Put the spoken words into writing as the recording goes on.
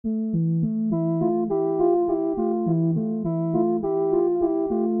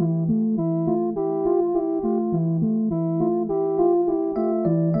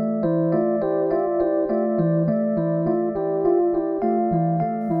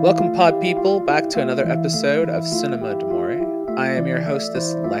Welcome, pod people, back to another episode of Cinema D'Amore. I am your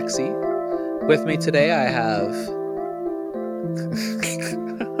hostess, Lexi. With me today, I have...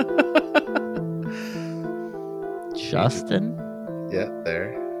 Justin? Yeah,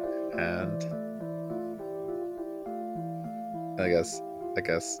 there. And... I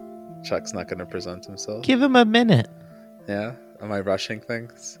guess Chuck's not going to present himself. Give him a minute. Yeah? Am I rushing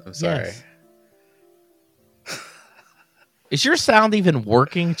things? I'm sorry. Yes. Is your sound even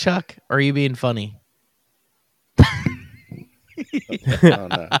working, Chuck? Or are you being funny? Oh,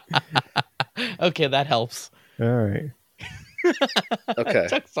 no. Okay, that helps. All right. Okay.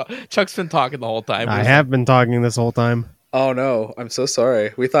 Chuck's been talking the whole time. I have been talking this whole time. Oh, no. I'm so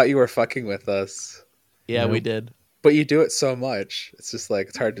sorry. We thought you were fucking with us. Yeah, Nope. we did. But you do it so much. It's just like,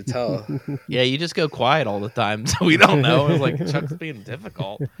 it's hard to tell. Yeah, you just go quiet all the time, so we don't know. It's like, Chuck's being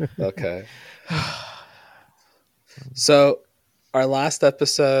difficult. Okay. So, our last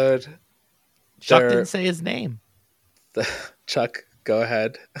episode, Chuck There- didn't say his name. Chuck, go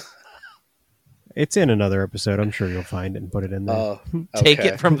ahead. It's in another episode. I'm sure you'll find it and put it in there. Oh, Take okay.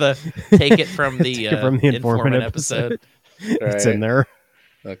 it from the Take it from the informant episode. It's Right. in there.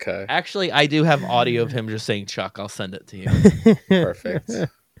 Okay, Actually, I do have audio of him just saying Chuck. I'll send it to you. perfect.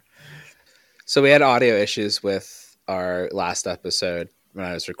 So we had audio issues with our last episode when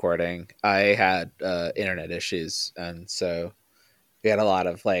I was recording. I had internet issues, and so we had a lot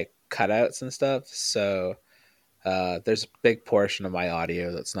of like cutouts and stuff. So there's a big portion of my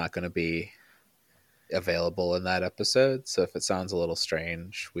audio that's not going to be available in that episode. So if it sounds a little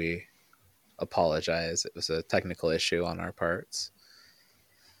strange, we apologize. It was a technical issue on our parts.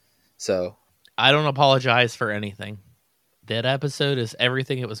 So I don't apologize for anything. That episode is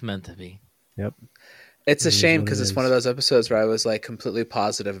everything it was meant to be. Yep. it's a It is shame what because it it's one of is. those episodes where I was like completely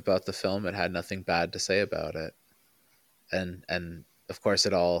positive about the film and had nothing bad to say about it. And of course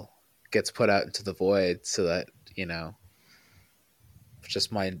it all gets put out into the void so that, you know,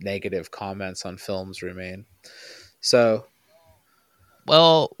 just my negative comments on films remain. So,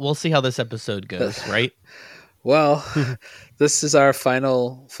 Well, we'll see how this episode goes, right? well, this is our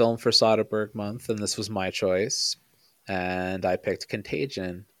final film for Soderbergh month, and this was my choice. And I picked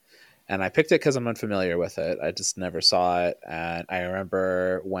Contagion. And I picked it because I'm unfamiliar with it. I just never saw it. And I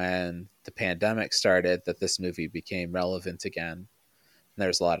remember when the pandemic started that this movie became relevant again. And there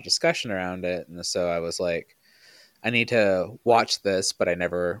was a lot of discussion around it. And so I was like, I need to watch this, but I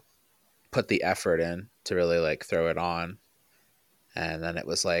never put the effort in to really like throw it on. And then it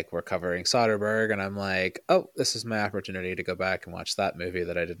was like, we're covering Soderbergh, and I'm like, oh, this is my opportunity to go back and watch that movie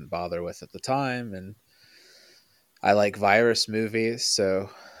that I didn't bother with at the time. And I like virus movies, so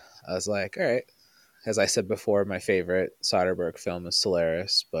I was like, all right. As I said before, my favorite Soderbergh film is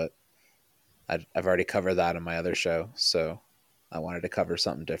Solaris, but I've already covered that in my other show, so I wanted to cover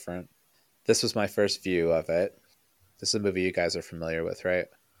something different. This was my first view of it. This is a movie you guys are familiar with, right?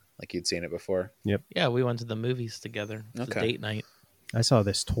 Like you'd seen it before? Yeah, we went to the movies together. It's a Okay. date night. I saw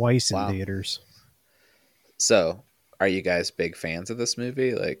this twice Wow. in theaters. So, are you guys big fans of this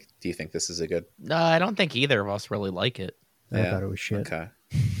movie? Like, do you think this is a good... No, I don't think either of us really like it. I thought it was shit. Okay.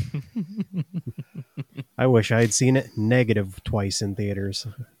 I wish I had seen it negative twice in theaters.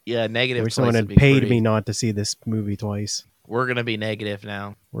 Yeah, I negative. wish twice someone would had be paid pretty. me not to see this movie twice. We're gonna be negative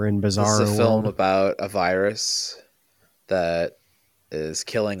now. We're in This bizarre is a film world. about a virus that is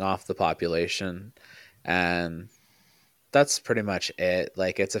killing off the population, and that's pretty much it.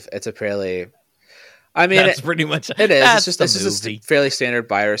 Like it's a fairly, I mean, That's pretty much it is. That's It's the just a movie. fairly standard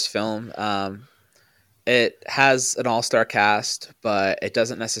virus film. It has an all-star cast, but it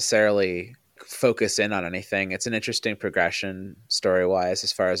doesn't necessarily focus in on anything. It's an interesting progression story-wise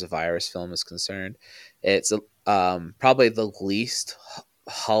as far as a virus film is concerned. It's probably the least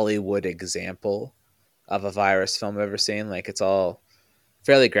Hollywood example of a virus film I've ever seen. Like it's all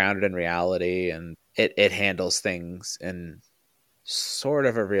fairly grounded in reality, and it handles things in sort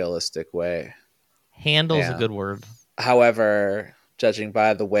of a realistic way. Handle's Yeah. a good word. However, judging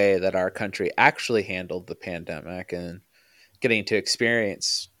by the way that our country actually handled the pandemic and getting to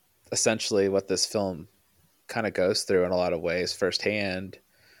experience essentially what this film kind of goes through in a lot of ways firsthand,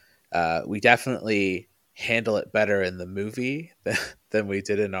 we definitely handle it better in the movie than we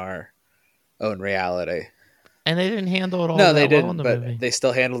did in our own reality. And they didn't handle it all. No, that they well didn't, in the but movie. they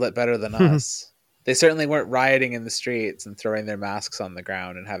still handled it better than us. They certainly weren't rioting in the streets and throwing their masks on the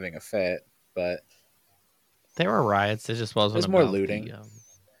ground and having a fit, but There were riots. It just wasn't. There's more about looting. The,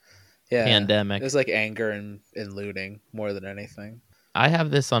 yeah, pandemic. it was like anger and looting more than anything. I have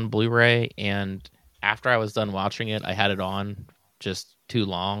this on Blu-ray, and after I was done watching it, I had it on just too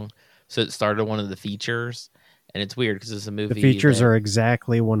long, so it started one of the features, and it's weird because it's a movie. The features that, are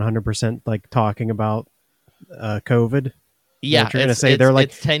exactly 100% like talking about COVID. yeah, What you're gonna say they're like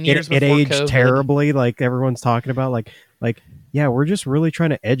it's 10 years it before aged COVID. terribly. Like everyone's talking about, like yeah, we're just really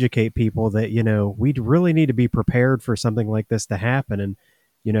trying to educate people that we really need to be prepared for something like this to happen. And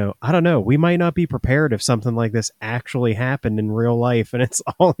I don't know, we might not be prepared if something like this actually happened in real life. And it's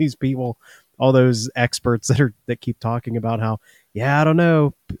all these people, all those experts that keep talking about how, yeah, I don't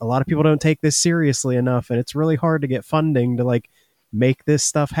know, a lot of people don't take this seriously enough, and it's really hard to get funding to like make this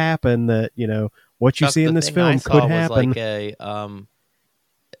stuff happen. That what you Chuck, see in the this thing film I could saw was happen. like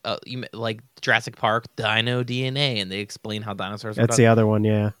like Jurassic Park Dino DNA, and they explain how dinosaurs were That's done. the other one,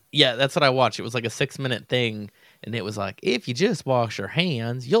 yeah. Yeah, that's what I watched. It was like a 6-minute thing, and it was like, if you just wash your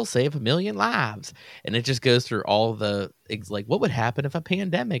hands, you'll save 1 million lives. And it just goes through all the like, what would happen if a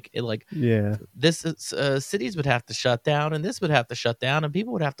pandemic? Yeah. This cities would have to shut down, and this would have to shut down, and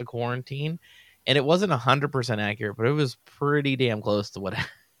people would have to quarantine. And it wasn't 100% accurate, but it was pretty damn close to what.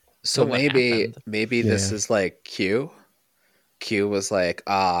 So what maybe happened. this Yeah. is like Q. Q was like,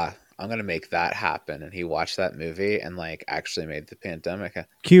 I'm gonna make that happen, and he watched that movie and like actually made the pandemic.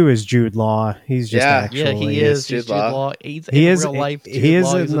 Q is Jude Law. He's just Yeah. actually Yeah, he is. He's Jude Law. He's He in is- real life. he Jude is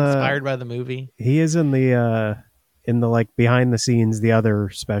Law. He's in the- inspired by the movie. He is in the like behind the scenes, the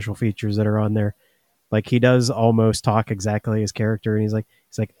other special features that are on there. Like he does almost talk exactly his character, and he's like,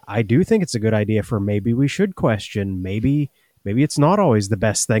 I do think it's a good idea for maybe we should question, maybe it's not always the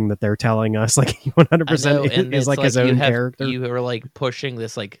best thing that they're telling us. Like he 100% is like his own character. You were like pushing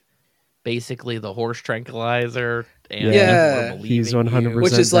this, like basically the horse tranquilizer, and Yeah. people were He's believing you. 100%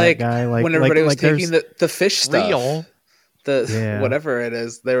 Which is that like guy. Like when everybody was like there's- taking the fish stuff, real. Yeah. whatever it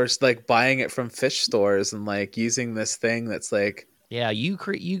is, they were like buying it from fish stores and like using this thing that's like, Yeah, you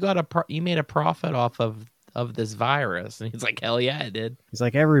made a profit off of this virus, and he's like, hell yeah, I did. He's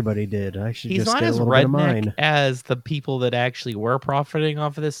like, everybody did. I should He's just not get a as little bit of redneck mine. as the people that actually were profiting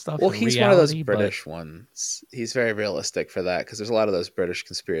off of this stuff. well, in he's one of those reality, but British ones. He's very realistic for that because there's a lot of those British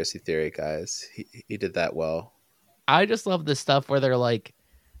conspiracy theory guys. He did that well. I just love this stuff where they're like,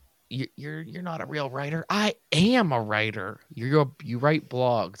 "You're not a real writer. I am a writer. You write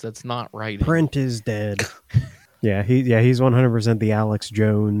blogs. That's not writing." Print is dead. He's 100% the Alex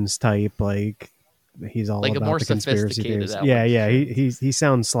Jones type. Like he's all Like a about more the conspiracy sophisticated theories. Alex Yeah. Jones. He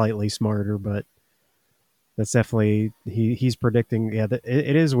sounds slightly smarter, but that's definitely he's predicting. Yeah,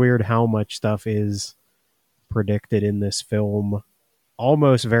 it is weird how much stuff is predicted in this film,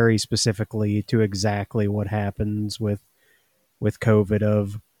 almost very specifically to exactly what happens with COVID,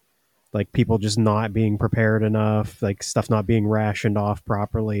 of like people just not being prepared enough, like stuff not being rationed off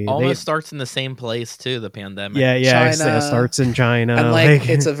properly. Almost starts in the same place too. The pandemic. It China. starts in China, And like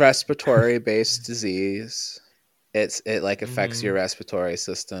it's a respiratory based disease. It like affects Mhm. your respiratory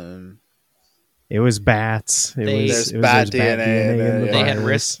system. it was bats. There's bat DNA in in the it, They had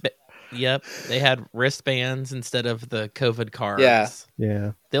virus. Yep, they had wristbands instead of the COVID cards. Yeah.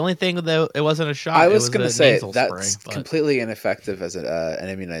 Yeah, The only thing though, it wasn't a shot. I it was going a to say nasal that's spray, but completely ineffective as an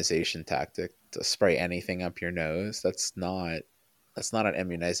immunization tactic to spray anything up your nose. That's not an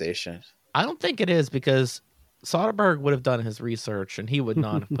immunization. I don't think it is, because Soderbergh would have done his research and he would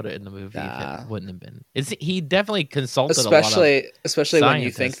not have put it in the movie if Nah. it wouldn't have been. He definitely consulted a lot of. Especially when you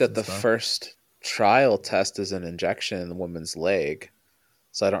think scientists that and the stuff. first trial test is an injection in the woman's leg.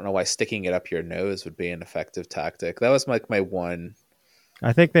 So I don't know why sticking it up your nose would be an effective tactic. That was like my one.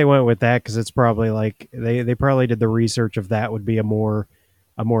 I think they went with that because it's probably like they probably did the research of that would be a more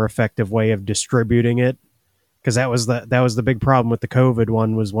effective way of distributing it, because that was the big problem with the COVID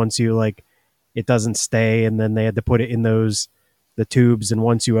one, was once you like it doesn't stay, and then they had to put it in the tubes, and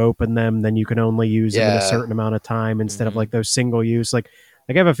once you open them, then you can only use them in a Yeah. certain amount of time instead of Mhm. like those single use. Like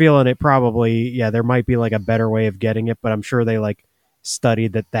I have a feeling it probably, there might be like a better way of getting it, but I'm sure they like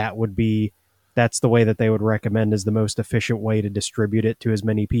studied that's the way that they would recommend as the most efficient way to distribute it to as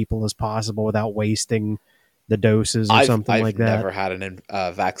many people as possible without wasting the doses or something I've like that. never had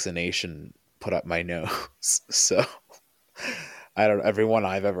a vaccination put up my nose, so I don't. Everyone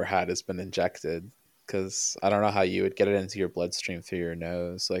I've ever had has been injected, because I don't know how you would get it into your bloodstream through your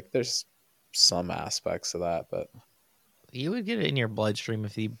nose. Like there's some aspects of that, but You would get it in your bloodstream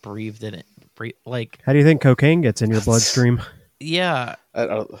if you breathed in it. Like, How do you think cocaine gets in your bloodstream? yeah, I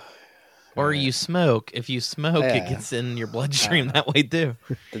don't. or you smoke. If you smoke, it Yeah. gets in your bloodstream know. that way too.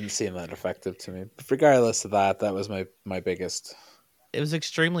 Didn't seem that effective to me. But regardless of that, that was my biggest. It was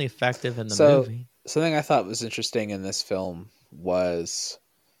extremely effective in the So- movie. Something I thought was interesting in this film was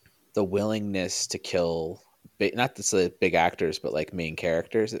the willingness to kill, not to say big actors, but like main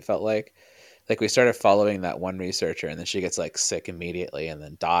characters. It felt like, like we started following that one researcher, and then she gets like sick immediately and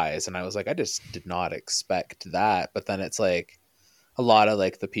then dies, and I was like, I just did not expect that. But then it's like a lot of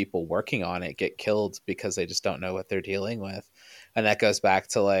like the people working on it get killed because they just don't know what they're dealing with, and that goes back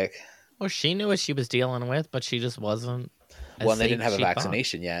to like, Well, she knew what she was dealing with, but she just wasn't. well, they didn't have a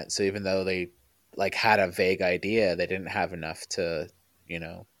vaccination yet, so even though they like had a vague idea, they didn't have enough to, you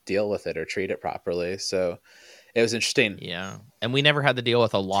know, deal with it or treat it properly. So it was interesting. Yeah, and we never had to deal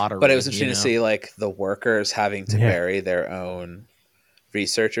with a lottery. But it was interesting to see like the workers having to bury their own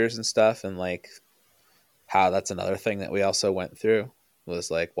researchers and stuff, and like how that's another thing that we also went through was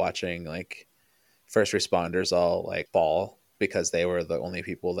like watching like first responders all like bawl because they were the only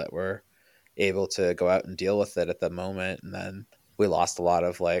people that were able to go out and deal with it at the moment. And then we lost a lot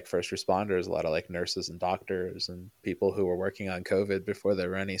of like first responders, a lot of like nurses and doctors and people who were working on COVID before there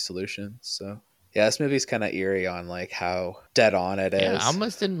were any solutions. So yeah, this movie's kind of eerie on like how dead on it is. Yeah, I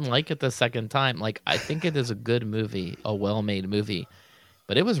almost didn't like it the second time. Like, I think it is a good movie, a well-made movie,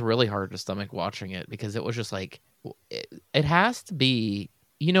 but it was really hard to stomach watching it because it was just like, it has to be,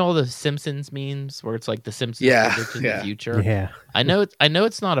 you know, all the Simpsons memes where it's like the Simpsons predicted the future. Yeah, I know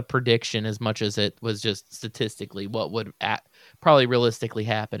it's not a prediction as much as it was just statistically what would probably realistically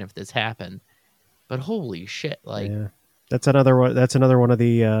happen if this happened. But holy shit, like that's another one. That's another one of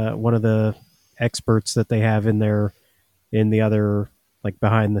the experts that they have in the other like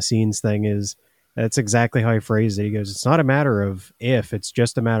behind the scenes thing is that's exactly how he phrased it. He goes, it's not a matter of if, it's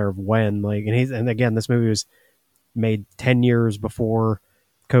just a matter of when. Like, and again, this movie was made 10 years before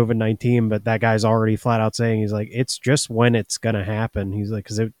COVID-19, but that guy's already flat out saying, he's like, it's just when it's going to happen. He's like,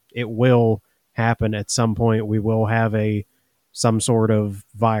 cause it will happen at some point. We will have some sort of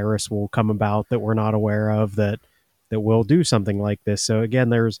virus will come about that we're not aware of that will do something like this. So again,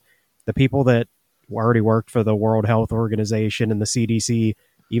 there's the people that already worked for the World Health Organization and the CDC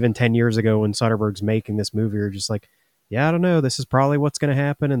even 10 years ago when Soderbergh's making this movie are just like, yeah, I don't know, this is probably what's going to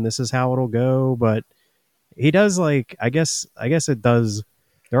happen and this is how it'll go. But he does like, I guess it does.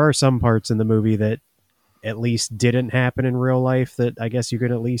 There are some parts in the movie that at least didn't happen in real life that I guess you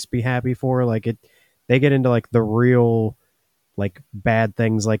could at least be happy for. Like they get into like the real like bad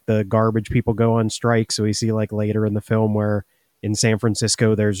things, like the garbage people go on strike. So we see like later in the film where in San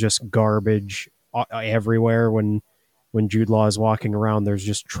Francisco, there's just garbage everywhere. When Jude Law is walking around, there's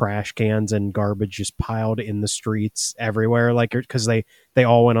just trash cans and garbage just piled in the streets everywhere. Like, because they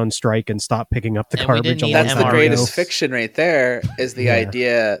all went on strike and stopped picking up the garbage. That's the greatest fiction right there is the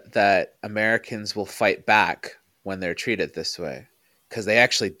idea that Americans will fight back when they're treated this way, because they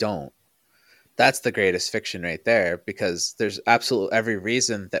actually don't. That's the greatest fiction right there, because there's absolutely every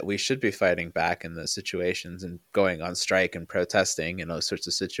reason that we should be fighting back in those situations and going on strike and protesting in those sorts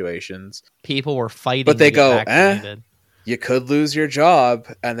of situations. People were fighting, but they go, you could lose your job.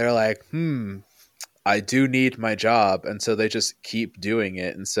 And they're like, I do need my job. And so they just keep doing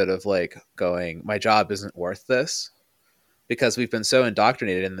it instead of like going, my job isn't worth this. Because we've been so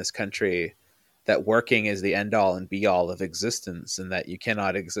indoctrinated in this country that working is the end all and be all of existence, and that you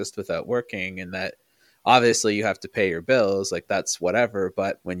cannot exist without working, and that obviously you have to pay your bills, like that's whatever.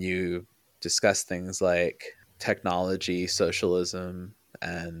 But when you discuss things like technology, socialism,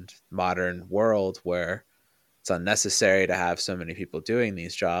 and modern world where it's unnecessary to have so many people doing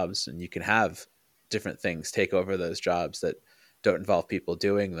these jobs, and you can have different things take over those jobs that don't involve people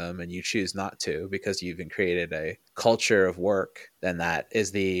doing them, and you choose not to because you've created a culture of work, then that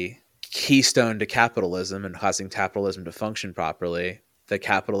is the keystone to capitalism and causing capitalism to function properly. The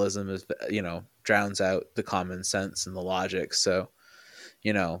capitalism is, drowns out the common sense and the logic. So,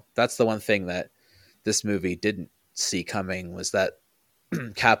 that's the one thing that this movie didn't see coming, was that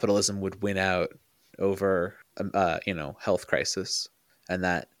capitalism would win out over, health crisis, and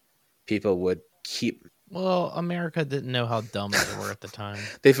that people would keep. Well, America didn't know how dumb they were at the time.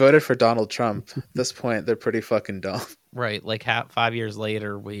 They voted for Donald Trump. At this point, they're pretty fucking dumb. Right, like 5 years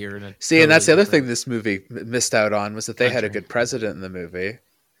later, we're in a and that's the other thing this movie missed out on, was that they had a good president in the movie.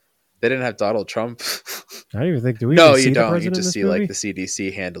 They didn't have Donald Trump. I don't even think. Do we? No, you don't. You just see like the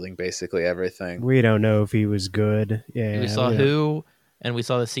CDC handling basically everything. We don't know if he was good. Yeah, we saw WHO, and we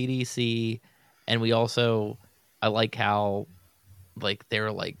saw the CDC, and we also, I like how, like they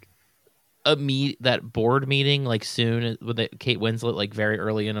were like that board meeting like soon with Kate Winslet, like very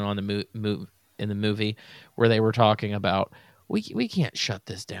early in on the in the movie, where they were talking about we can't shut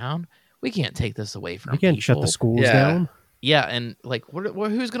this down, we can't take this away from people. We can't shut the schools down. Yeah, and like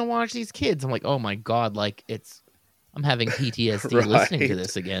who's gonna watch these kids? I'm like, oh my god, like I'm having PTSD right. Listening to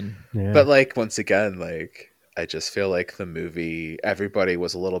this again. Yeah. But like once again, like I just feel like the movie, everybody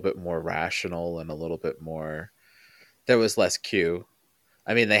was a little bit more rational and a little bit more. There was less Q.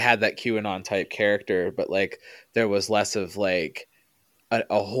 I mean, they had that QAnon type character, but like there was less of like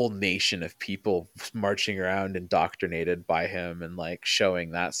a whole nation of people marching around indoctrinated by him and like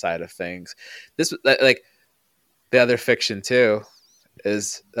showing that side of things. This like the other fiction too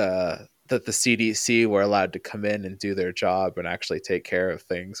is that the CDC were allowed to come in and do their job and actually take care of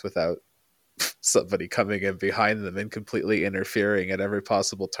things without somebody coming in behind them and completely interfering at every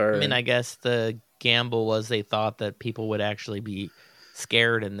possible turn. I mean, I guess the gamble was they thought that people would actually be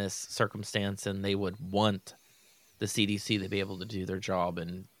scared in this circumstance and they would want the CDC to be able to do their job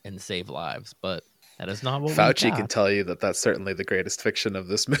and save lives. But that is not what Fauci we got. can tell you that that's certainly the greatest fiction of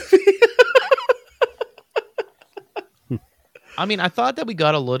this movie. I mean, I thought that we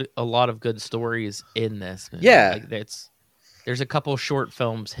got a lot of good stories in this movie. Yeah. Like there's a couple short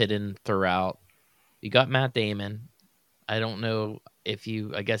films hidden throughout. You got Matt Damon. I don't know if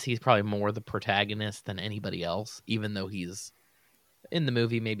I guess he's probably more the protagonist than anybody else, even though he's in the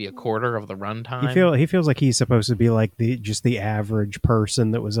movie maybe a quarter of the runtime. He feels like he's supposed to be like the average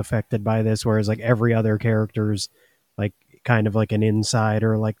person that was affected by this, whereas like every other character's like kind of like an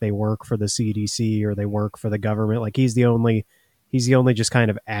insider, like they work for the CDC or they work for the government. Like he's the only just kind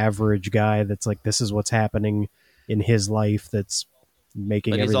of average guy that's like, this is what's happening in his life that's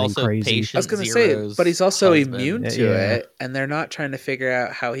making But he's everything also crazy. Patient I was going to Zero's say, but he's also husband. immune to Yeah. it, and they're not trying to figure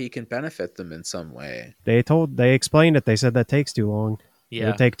out how he can benefit them in some way. They explained it. They said that takes too long. It Yeah.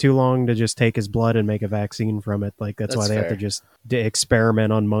 would take too long to just take his blood and make a vaccine from it. Like that's why That's they have fair. to just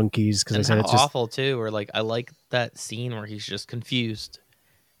experiment on monkeys because they And said how it's just awful too, or like I like that scene where he's just confused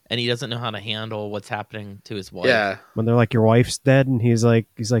and he doesn't know how to handle what's happening to his wife. Yeah, when they're like, your wife's dead, and he's like,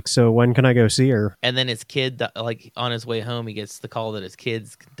 so when can I go see her? And then his kid, like on his way home, he gets the call that his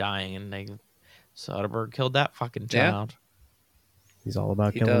kid's dying, and Soderbergh killed that fucking Yeah. child. He's all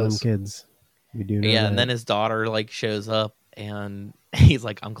about He killing them does. kids. You do know Yeah, that. and then his daughter like shows up, and he's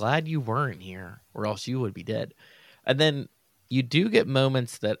like, "I'm glad you weren't here, or else you would be dead." And then you do get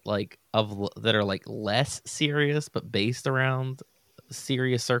moments that that are like less serious, but based around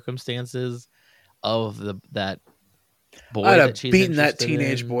serious circumstances of that boy I'd that have she's beaten that interested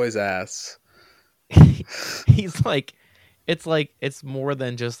teenage in. boy's ass. He's like, it's more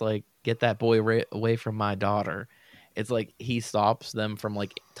than just like get that boy away from my daughter. It's like he stops them from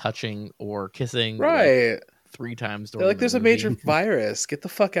like touching or kissing like, Right. 3 times. They're like, during there's the a major movie. virus. Get the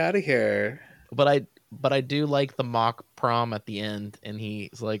fuck out of here. But I do like the mock prom at the end, and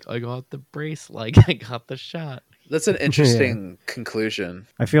he's like, I got the brace, like I got the shot. That's an interesting conclusion.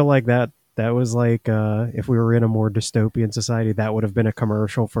 I feel like that was like if we were in a more dystopian society, that would have been a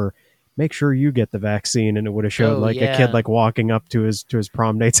commercial for make sure you get the vaccine, and it would have showed Oh, like yeah. a kid like walking up to his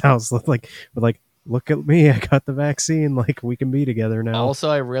prom date's house with like look at me, I got the vaccine, like we can be together now. Also,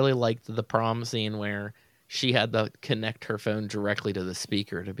 I really liked the prom scene where she had to connect her phone directly to the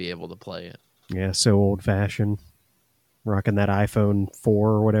speaker to be able to play it. Yeah, so old fashioned, rocking that iPhone 4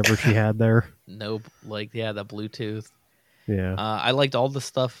 or whatever she had there. No, like yeah, the Bluetooth. Yeah. I liked all the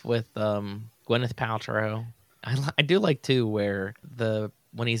stuff with Gwyneth Paltrow. I do like too where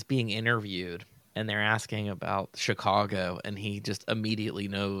when he's being interviewed and they're asking about Chicago, and he just immediately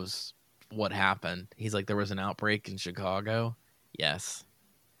knows what happened. He's like, there was an outbreak in Chicago. Yes.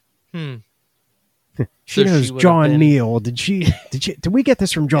 She So knows she would have John been- Neal. Did we get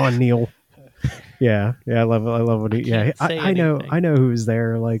this from John Neal? Yeah, I love what he. Yeah, can't say I know anything. who's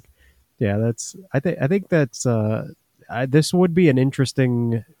there. Like, yeah, that's. I think that's. This would be an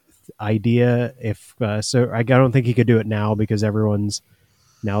interesting idea if. So I don't think he could do it now because everyone's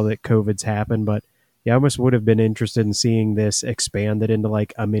now that COVID's happened. But yeah, I almost would have been interested in seeing this expanded into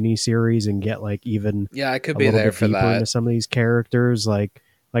like a mini series and get like even Yeah, I could a be little there bit for deeper into that. some of these characters. Like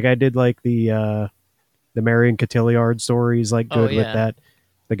I did like the Marion Cotillard stories, like Oh, good with yeah. that.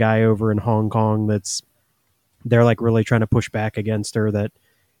 The guy over in Hong Kong they're like really trying to push back against her that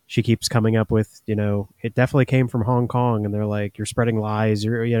she keeps coming up with, it definitely came from Hong Kong, and they're like, you're spreading lies.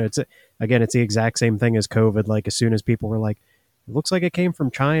 It's the exact same thing as COVID. Like as soon as people were like, it looks like it came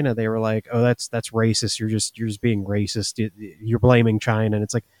from China, they were like, oh, that's racist. You're just being racist. You're blaming China, and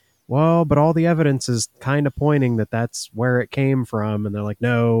it's like, well, but all the evidence is kind of pointing that that's where it came from, and they're like,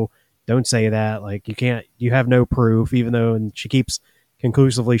 no, don't say that. Like you have no proof, even though, and she keeps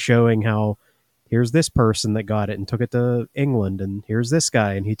conclusively showing how here's this person that got it and took it to England, and here's this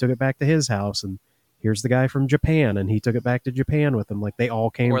guy and he took it back to his house, and here's the guy from Japan and he took it back to Japan with him. Like they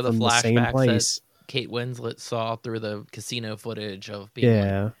all came Or the from the same flashbacks place. that Kate Winslet saw through the casino footage of being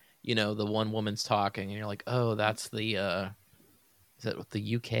like, Yeah. the one woman's talking, and you're like, oh, that's the is that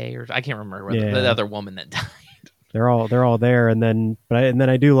the UK, or I can't remember whether the other woman that died. They're all there, and then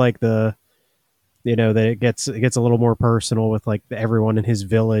I do like the that it gets a little more personal with like everyone in his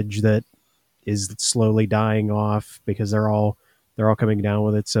village that is slowly dying off because they're all coming down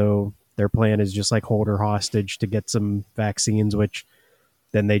with it. So their plan is just like hold her hostage to get some vaccines, which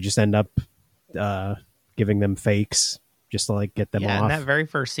then they just end up giving them fakes just to like get them Yeah, off. and that very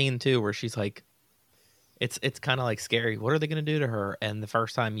first scene too, where she's like, it's kind of like scary. What are they going to do to her? And the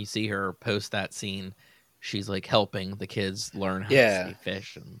first time you see her post that scene, she's like helping the kids learn how to see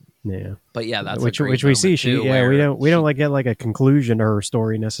fish. And, yeah, but yeah, that's which a great we see. too, We don't like get like a conclusion to her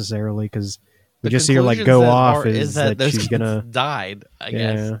story necessarily because we just see her like go conclusions off is that those she's kids gonna died. I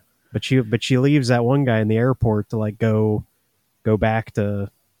guess. But she leaves that one guy in the airport to like go back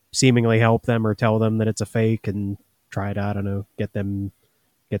to seemingly help them or tell them that it's a fake and try to, I don't know, get them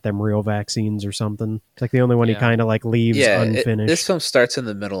real vaccines or something. It's like the only one he kind of like leaves unfinished. This film starts in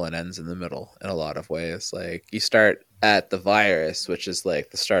the middle and ends in the middle in a lot of ways. Like you start at the virus, which is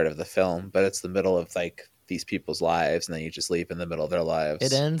like the start of the film, but it's the middle of like these people's lives, and then you just leave in the middle of their lives.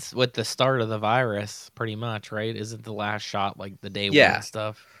 It ends with the start of the virus, pretty much, right? Isn't the last shot like the day one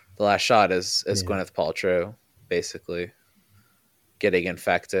stuff? The last shot is Gwyneth Paltrow basically getting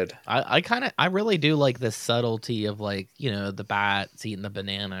infected. I really do like the subtlety of like, the bat's eating the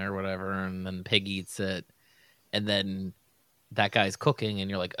banana or whatever, and then Pig eats it, and then that guy's cooking, and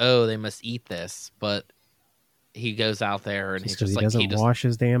you're like, oh, they must eat this, but he goes out there and he doesn't wash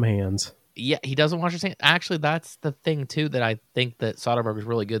his damn hands. Yeah, he doesn't wash his hands. Actually, that's the thing too that I think that Soderbergh is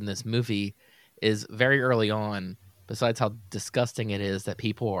really good in this movie is very early on. Besides how disgusting it is that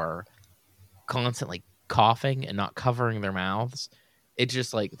people are constantly coughing and not covering their mouths, it's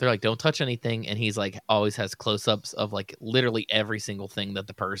just like they're like, don't touch anything, and he's like always has close-ups of like literally every single thing that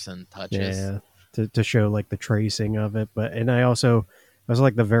the person touches. Yeah, to show like the tracing of it. But and I also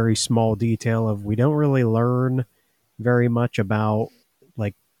like the very small detail of we don't really learn very much about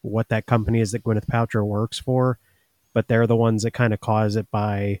like what that company is that Gwyneth Paltrow works for, but they're the ones that kind of cause it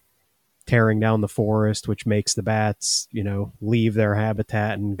by tearing down the forest, which makes the bats, leave their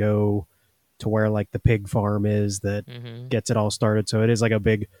habitat and go to where like the pig farm is that gets it all started. So it is like a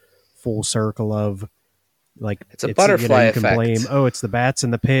big full circle of like it's a butterfly you can effect. blame, it's the bats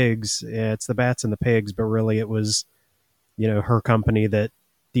and the pigs. Yeah, it's the bats and the pigs, but really it was her company that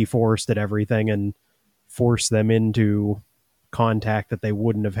deforested everything and forced them into contact that they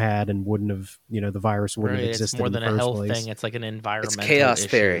wouldn't have had and wouldn't have, the virus wouldn't have existed. It's more than in the a first health place. thing. It's like an environmental It's chaos issue.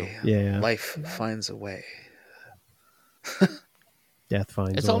 theory. Yeah. Life finds a way. Death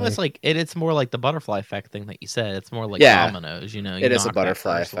finds It's a almost way. like it's more like the butterfly effect thing that you said. It's more like dominoes, you it is a knock that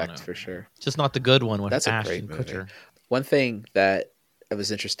butterfly first one effect over. for sure. It's just not the good one with That's a Ashton great movie. Kutcher. One thing that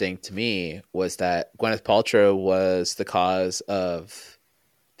was interesting to me was that Gwyneth Paltrow was the cause of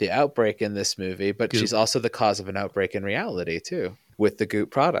the outbreak in this movie, but she's also the cause of an outbreak in reality too, with the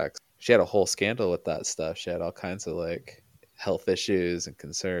Goop products. She had a whole scandal with that stuff. She had all kinds of like health issues and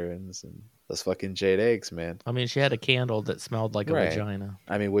concerns, and those fucking jade eggs, man. I mean, she had a candle that smelled like a vagina.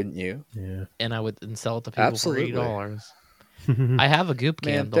 I mean, wouldn't you? Yeah. And I would sell it to people Absolutely. for $80. I have a Goop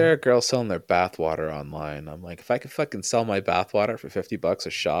Man, candle. there are girls selling their bathwater online. I'm like, if I could fucking sell my bathwater for $50 a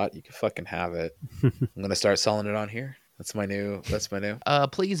shot, you can fucking have it. I'm gonna start selling it on here. That's my new.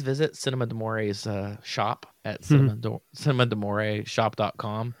 Please visit Cinema d'Amore's shop at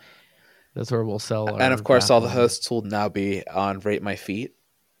cinemadamoreshop.com. That's where we'll sell our and of course, all the bathwater. hosts will now be on Rate My Feet,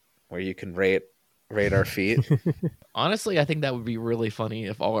 where you can rate our feet. Honestly, I think that would be really funny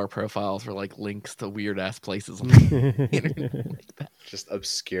if all our profiles were like links to weird ass places on the internet like that. Just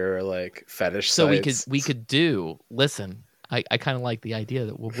obscure like fetish So sites. we could do. Listen, I kind of like the idea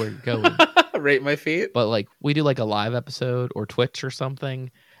that we're going, Rate My Feet. but like we do like a live episode or Twitch or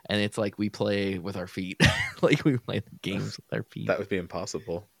something, and it's like we play with our feet, like we play the games with our feet. That would be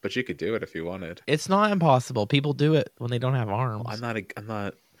impossible, but you could do it if you wanted. It's not impossible. People do it when they don't have arms. I'm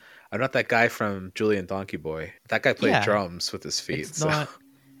not that guy from Julian Donkey Boy. That guy played Yeah. drums with his feet. It's so. not.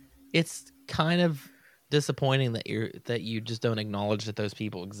 It's kind of disappointing that you just don't acknowledge that those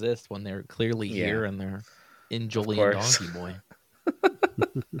people exist when they're clearly here and they're in Julian course. Donkey Boy.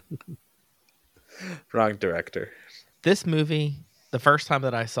 Wrong director. This movie, the first time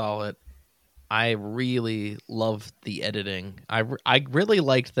that I saw it, I really loved the editing. I really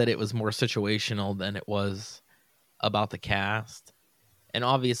liked that it was more situational than it was about the cast. And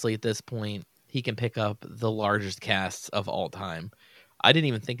obviously at this point, he can pick up the largest casts of all time. I didn't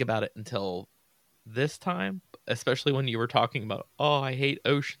even think about it until this time, especially when you were talking about, I hate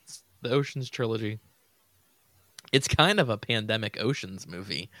Oceans, the Oceans trilogy. It's kind of a pandemic Oceans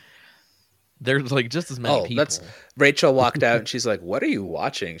movie. There's like just as many people. Rachel walked out and she's like, "What are you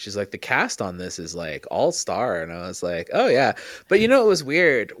watching?" She's like, "The cast on this is like all star," and I was like, "Oh yeah." But you know what was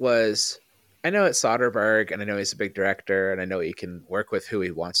weird was I know it's Soderbergh, and I know he's a big director, and I know he can work with who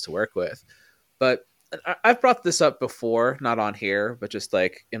he wants to work with. But I've brought this up before, not on here, but just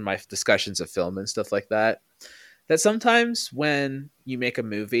like in my discussions of film and stuff like that. That sometimes when you make a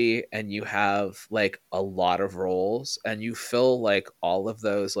movie and you have like a lot of roles and you fill like all of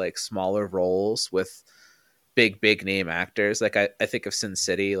those like smaller roles with big name actors, like I think of Sin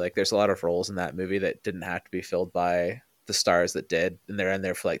City, like there's a lot of roles in that movie that didn't have to be filled by the stars that did, and they're in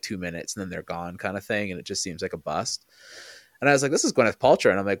there for like 2 minutes and then they're gone kind of thing, and it just seems like a bust. And I was like, this is Gwyneth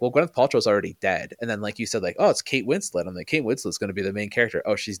Paltrow. And I'm like, well, Gwyneth Paltrow's already dead. And then, like you said, like, oh, it's Kate Winslet. I'm like, Kate Winslet's going to be the main character.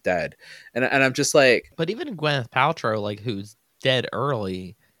 Oh, she's dead. And I'm just like... But even Gwyneth Paltrow, like, who's dead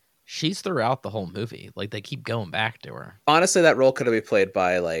early, she's throughout the whole movie. Like, they keep going back to her. Honestly, that role could have been played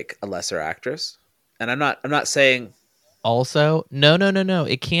by, like, a lesser actress. And I'm not saying... Also, no.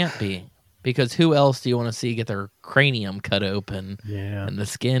 It can't be. Because who else do you want to see get their cranium cut open and the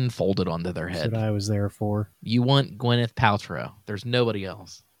skin folded onto their head? That's what I was there for. You want Gwyneth Paltrow. There's nobody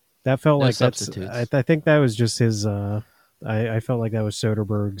else. That felt No like substitutes. I think that was just his. I felt like that was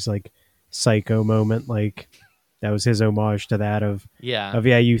Soderbergh's like Psycho moment. Like that was his homage to that of Yeah.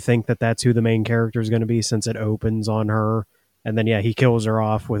 You think that that's who the main character is going to be since it opens on her, and then he kills her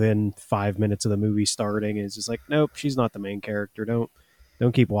off within 5 minutes of the movie starting, and it's just like, nope, she's not the main character. Don't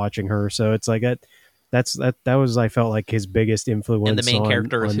keep watching her. So it's like that was, I felt like, his biggest influence. And the main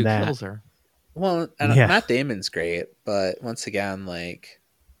character is on who that. kills her. Well, and Matt Damon's great, but once again, like,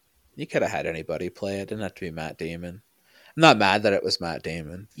 you could have had anybody play it. It didn't have to be Matt Damon. I'm not mad that it was Matt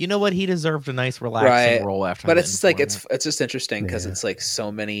Damon. You know what? He deserved a nice, relaxing role after. But it's just like it's just interesting because it's like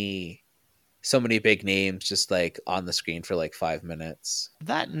so many big names just like on the screen for like 5 minutes.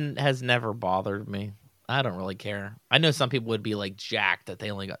 That has never bothered me. I don't really care. I know some people would be like jacked that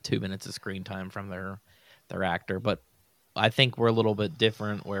they only got 2 minutes of screen time from their actor, but I think we're a little bit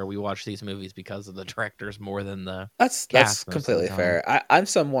different where we watch these movies because of the directors more than the That's completely fair. I'm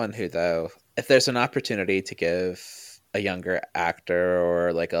someone who, though, if there's an opportunity to give a younger actor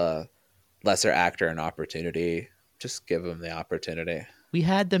or like a lesser actor an opportunity, just give them the opportunity. We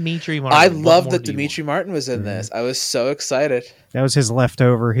had Dimitri Martin. I love that Dimitri Martin was in this. I was so excited. That was his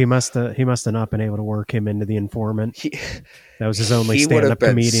leftover. He must have not been able to work him into The Informant. That was his only stand-up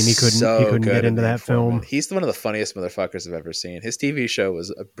comedian. He couldn't get into that film. He's one of the funniest motherfuckers I've ever seen. His TV show was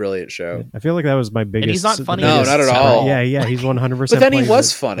a brilliant show. I feel like that was my biggest. And he's not funny. No, not at all. Yeah, he's 100%. But then he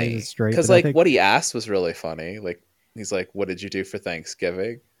was funny because like think, what he asked was really funny. Like he's like, "What did you do for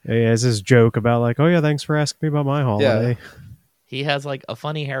Thanksgiving?" Yeah, it's his joke about like, "Oh yeah, thanks for asking me about my holiday." Yeah. He has like a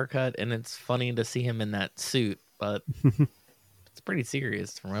funny haircut, and it's funny to see him in that suit, but it's pretty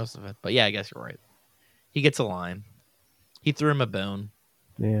serious for most of it. But yeah, I guess you're right. He gets a line. He threw him a bone.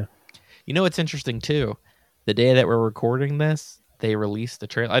 Yeah. You know what's interesting too? The day that we're recording this, they released the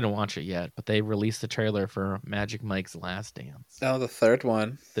trailer. I don't watch it yet, but they released the trailer for Magic Mike's Last Dance. Oh, the third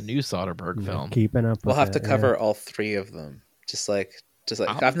one. The new Soderbergh film. Keeping up with We'll have to cover all three of them. Just like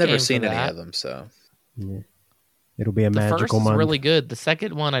I've never seen any of them, so yeah. It'll be a the magical first month. is really good. The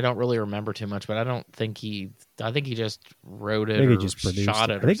second one I don't really remember too much, but I think he just wrote it. I think or he just produced shot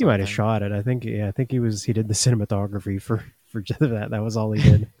it. it. I think he might have shot it. I think he did the cinematography for just that. That was all he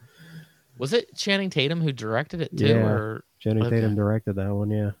did. Was it Channing Tatum who directed it too? Yeah. Or Channing Tatum directed that one,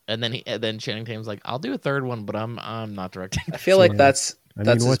 yeah. And then Channing Tatum's like, I'll do a third one, but I'm not directing. I feel like that's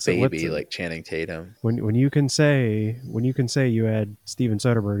his baby, what's like Channing Tatum. When you can say you had Steven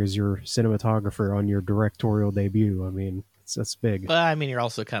Soderbergh as your cinematographer on your directorial debut, I mean, that's big. But I mean, you're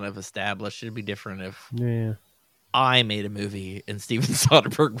also kind of established. It'd be different if Yeah. I made a movie and Steven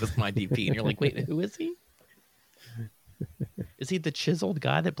Soderbergh was my DP, and you're like, wait, who is he? Is he the chiseled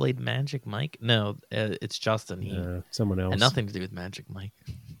guy that played Magic Mike? No, it's Justin. Someone else. And nothing to do with Magic Mike.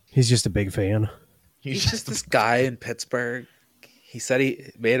 He's just a big fan. He's just this guy in Pittsburgh. He said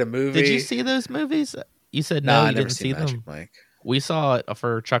he made a movie. Did you see those movies? You said no, you I never didn't seen see Magic them. Mike. We saw it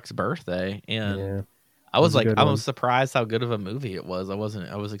for Chuck's birthday, and Yeah. I was like, I one. was surprised how good of a movie it was. I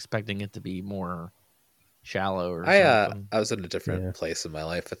was expecting it to be more shallow or something. I was in a different place in my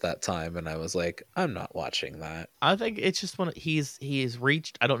life at that time, and I was like, I'm not watching that. I think it's just when he's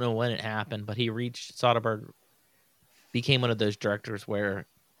reached. I don't know when it happened, but Soderbergh became one of those directors where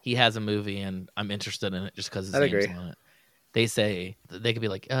he has a movie and I'm interested in it just because his name's on it. They say they could be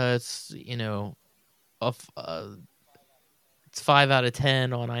like, it's it's 5 out of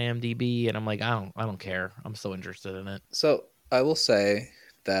 10 on IMDb, and I'm like, I don't care. I'm so interested in it. So I will say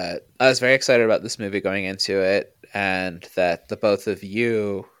that I was very excited about this movie going into it, and that the both of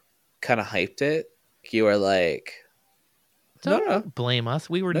you kind of hyped it. You were like, Don't blame us.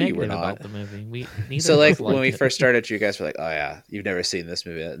 We were No, you negative were not. about the movie. Neither so of like us when liked we it. first started, you guys were like, oh yeah, you've never seen this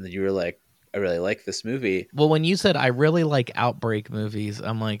movie, and then you were like, I really like this movie. Well, when you said I really like outbreak movies,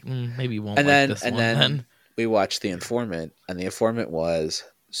 I'm like, maybe you won't And like then this and one. Then we watched The Informant, and The Informant was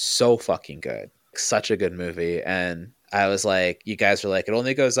so fucking good. Such a good movie. And I was like, you guys were like, it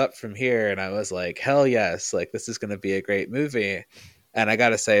only goes up from here. And I was like, hell yes, like this is going to be a great movie. And I got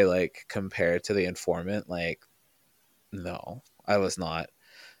to say, like, compared to The Informant, like, no, I was not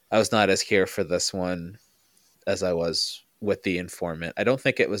as here for this one as I was with The Informant. I don't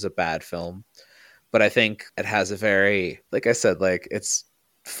think it was a bad film, but I think it has a very, like I said, like it's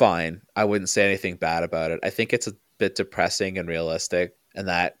fine. I wouldn't say anything bad about it. I think it's a bit depressing and realistic, and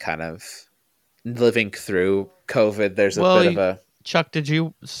that kind of living through COVID, there's a bit of a Chuck, did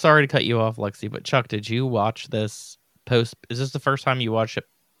you? Sorry to cut you off, Lexi, but Chuck, did you watch this post? Is this the first time you watched it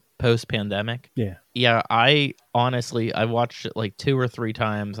post pandemic? Yeah. Yeah, I honestly I watched it like 2 or 3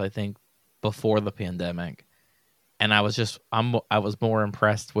 times, I think, before the pandemic, and I was more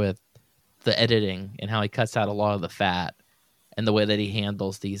impressed with the editing and how he cuts out a lot of the fat and the way that he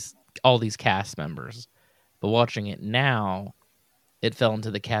handles all these cast members. But watching it now, it fell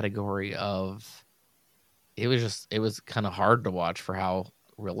into the category of it was kind of hard to watch for how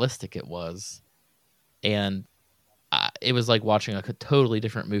realistic it was, and it was like watching a totally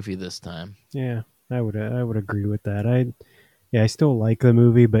different movie this time. Yeah, I would agree with that. I still like the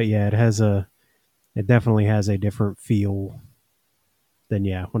movie, but yeah, it definitely has a different feel than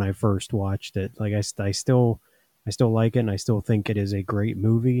when I first watched it. Like I still like it, and I still think it is a great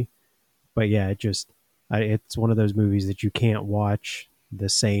movie. But yeah, it's one of those movies that you can't watch the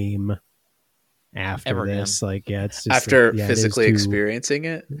same after Ever this. again. Like it's just after physically experiencing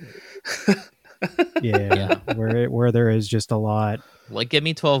it. Yeah, where there is just a lot. Like, give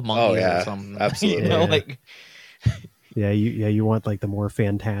me 12 Monkeys or something. Absolutely. You know, Yeah. like you want like the more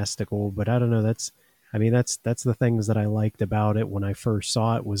fantastical, but I don't know. That's the things that I liked about it when I first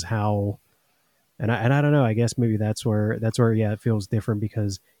saw it was how, and I don't know. I guess maybe that's where it feels different,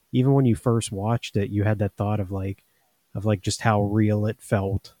 because even when you first watched it, you had that thought of like just how real it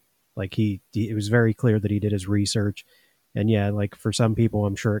felt. Like it was very clear that he did his research, and like for some people,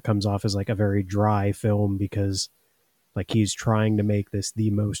 I'm sure it comes off as like a very dry film because like he's trying to make this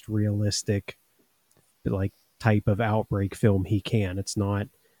the most realistic like type of outbreak film he can. It's not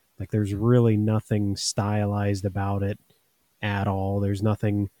like there's really nothing stylized about it at all. There's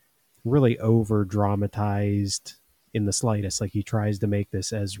nothing really over dramatized in the slightest. Like he tries to make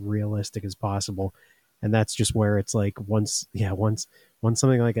this as realistic as possible. And that's just where it's like once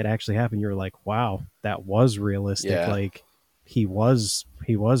something like it actually happened, you're like, wow, that was realistic. Yeah. Like he was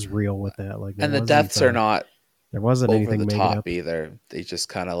real with that. Like, And the deaths are not there wasn't over anything the made top up. either. They just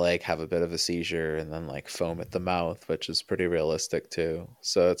kind of like have a bit of a seizure and then like foam at the mouth, which is pretty realistic too.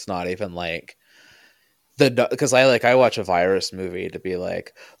 So it's not even like because I watch a virus movie to be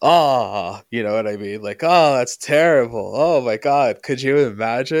like, oh, you know what I mean? Like, oh, that's terrible. Oh my God. Could you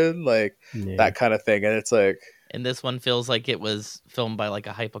imagine? Like that kind of thing. And it's like, and this one feels like it was filmed by like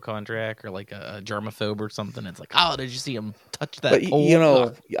a hypochondriac or like a germaphobe or something. It's like, oh, did you see him touch that? but pole? you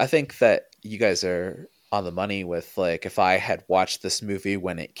know, I think that you guys are on the money with like, if I had watched this movie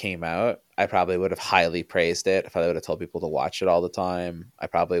when it came out, I probably would have highly praised it. If I would have told people to watch it all the time, I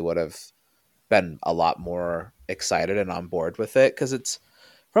probably would have been a lot more excited and on board with it, because it's,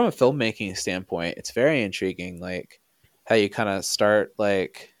 from a filmmaking standpoint, it's very intriguing, like how you kind of start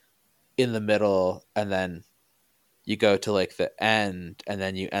like in the middle and then you go to like the end and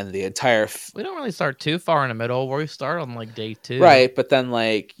then you end the entire we don't really start too far in the middle. We start on like day 2, right, but then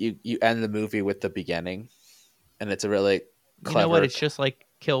like you end the movie with the beginning, and it's a really clever, you know what, it's just like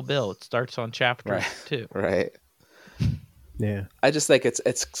Kill Bill. It starts on chapter 2. right. Yeah. I just think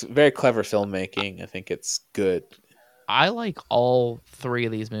it's very clever filmmaking. I think it's good. I like all 3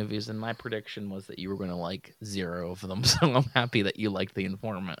 of these movies, and my prediction was that you were going to like 0 of them. So I'm happy that you liked The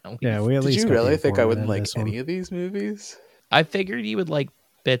Informant. Yeah, we at Did least you got really the think I wouldn't informant like in this one. any of these movies? I figured you would like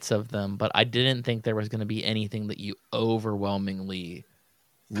bits of them, but I didn't think there was going to be anything that you overwhelmingly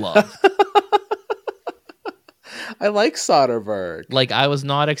loved. I like Soderbergh. Like, I was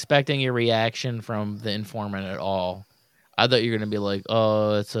not expecting your reaction from The Informant at all. I thought you were going to be like,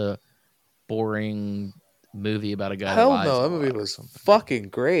 oh, it's a boring movie about a guy. Hell that lies no, a that lot movie or was something. fucking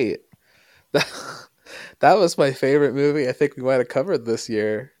great. That was my favorite movie I think we might have covered this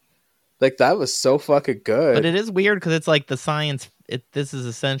year. Like, that was so fucking good. But it is weird because it's like this is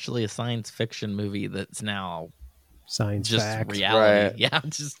essentially a science fiction movie that's now Science just fact. reality. Right. Yeah,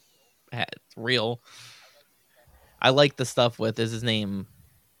 it's real. I like the stuff with, is his name,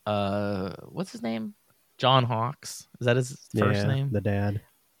 what's his name? John Hawkes. Is that his first name? The dad.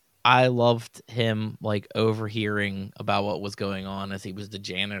 I loved him like overhearing about what was going on as he was the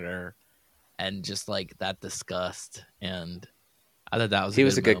janitor, and just like that disgust. And I thought that was He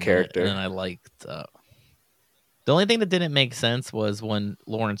was a good moment. character. And then I liked the only thing that didn't make sense was when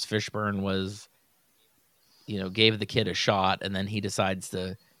Lawrence Fishburne was, gave the kid a shot, and then he decides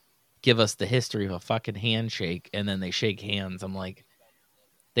to give us the history of a fucking handshake, and then they shake hands. I'm like,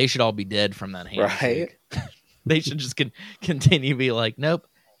 they should all be dead from that handshake. Right? They should just continue to be like, nope,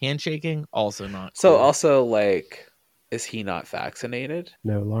 handshaking, also not So cool. also, like, is he not vaccinated?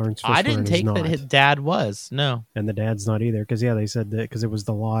 No, Lawrence Fishburne I didn't take is not. that his dad was. No. And the dad's not either. Because, they said that because it was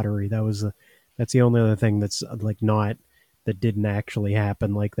the lottery. That's the only other thing that's, like, not, that didn't actually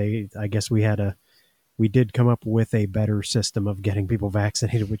happen. Like, I guess we did come up with a better system of getting people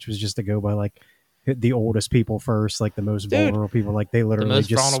vaccinated, which was just to go by, like, the oldest people first, like the most vulnerable people. Like, they The literally most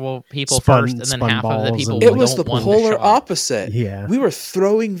just vulnerable people spun- first, and then spun half of the balls people and- It was the don't want polar shot. opposite. Yeah. We were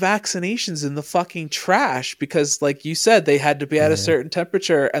throwing vaccinations in the fucking trash because, like you said, they had to be at Yeah. a certain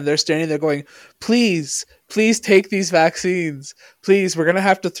temperature, and they're standing there going, please take these vaccines. Please, we're going to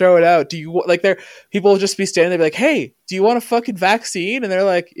have to throw it out. Do you want, like, people will just be standing there be like, hey, do you want a fucking vaccine? And they're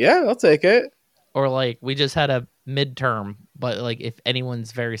like, yeah, I'll take it. Or like we just had a midterm, but like if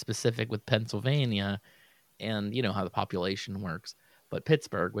anyone's very specific with Pennsylvania, and you know how the population works, but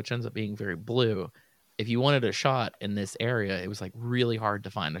Pittsburgh, which ends up being very blue, if you wanted a shot in this area, it was like really hard to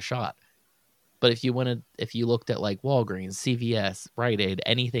find a shot. But if you looked at like Walgreens, CVS, Rite Aid,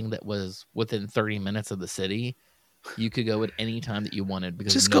 anything that was within 30 minutes of the city, you could go at any time that you wanted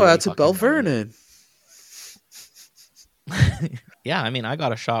because Just go nobody out to fucking Bell wanted Vernon. it. Yeah, I mean, I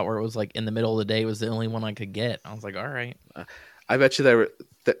got a shot where it was like in the middle of the day was the only one I could get. I was like, all right. I bet you there were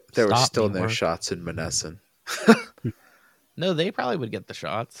Stop still me, no work. shots in Monessen. No, they probably would get the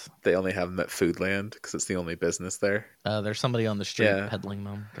shots. They only have them at Foodland because it's the only business there. There's somebody on the street Yeah. peddling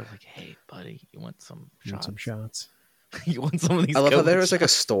them. They're like, "Hey, buddy, you want some Want shots? some shots. You want some of these?" I love how COVID there was like a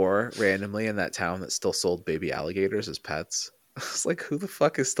shots?" store randomly in that town that still sold baby alligators as pets. I was like, who the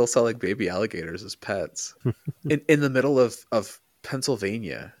fuck is still selling baby alligators as pets in the middle of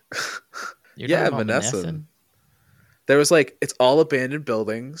Pennsylvania? You're Yeah, talking about Monessen. There was like, it's all abandoned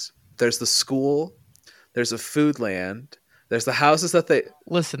buildings. There's the school. There's a Foodland. There's the houses that they.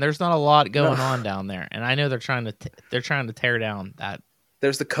 Listen, there's not a lot going on down there, and I know they're trying to tear down that.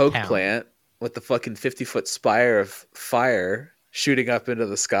 There's the Coke Town. plant with the fucking 50-foot spire of fire shooting up into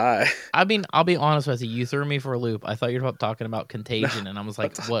the sky. I mean, I'll be honest with you. You threw me for a loop. I thought you were talking about Contagion, and I was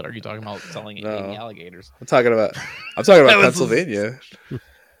like, "What are you talking about? Selling No. baby alligators?" I'm talking about That was- Pennsylvania.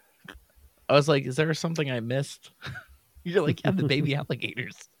 I was like, "Is there something I missed?" You're like, "Yeah, the baby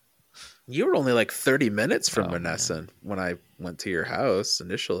alligators." You were only like 30 minutes from Oh, man. Monessen when I went to your house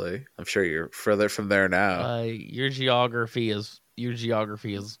initially. I'm sure you're further from there now. Your geography is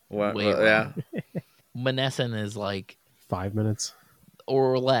Well, way well, wrong. yeah. Monessen is like 5 minutes.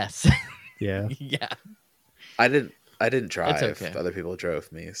 or less. Yeah. Yeah. I didn't drive. okay. Other people drove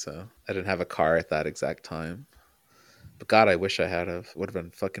me, so I didn't have a car at that exact time. But God, I wish I had have. Would have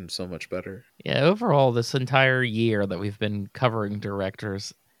been fucking so much better. Yeah, overall, this entire year that we've been covering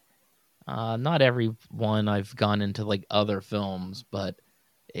directors, not every one I've gone into like other films, but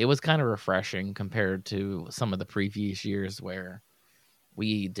it was kind of refreshing compared to some of the previous years where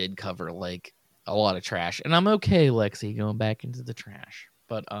we did cover like a lot of trash. And I'm okay, Lexi, going back into the trash.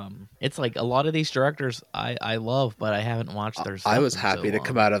 But it's like a lot of these directors I love, but I haven't watched their stuff. I was in happy so to long.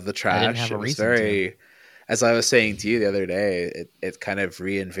 come out of the trash. have a It was reason very, as I was saying to you the other day, it kind of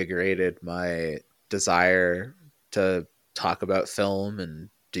reinvigorated my desire to talk about film and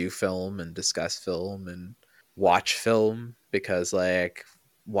do film and discuss film and watch film, because like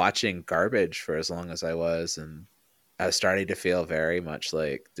watching garbage for as long as I was, and I was starting to feel very much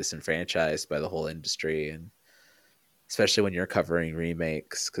like disenfranchised by the whole industry, and especially when you're covering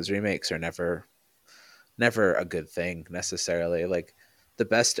remakes, because remakes are never a good thing necessarily. Like the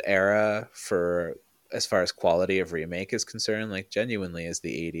best era for as far as quality of remake is concerned, like genuinely is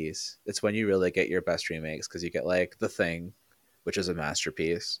the 80s. It's when you really get your best remakes, because you get like The Thing, which is a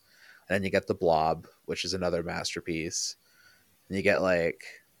masterpiece, and then you get The Blob, which is another masterpiece, and you get like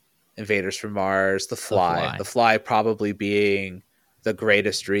Invaders from Mars, The Fly. The Fly probably being the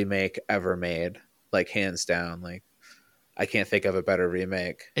greatest remake ever made, like hands down. Like I can't think of a better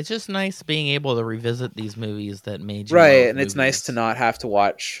remake. It's just nice being able to revisit these movies that made you Right, love and it's nice movies. to not have to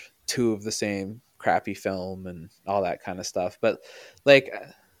watch two of the same crappy film and all that kind of stuff. But like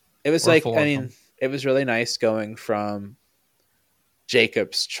it was Or like, four I of mean, them. it was really nice going from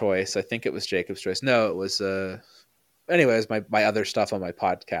Jacob's Choice. I think it was Jacob's Choice. No, it was anyways, my other stuff on my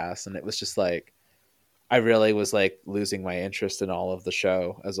podcast, and it was just like I really was like losing my interest in all of the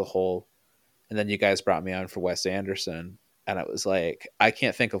show as a whole. And then you guys brought me on for Wes Anderson, and it was like, I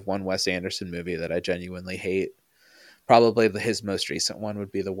can't think of one Wes Anderson movie that I genuinely hate. Probably his most recent one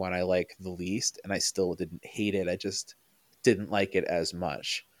would be the one I like the least, and I still didn't hate it. I just didn't like it as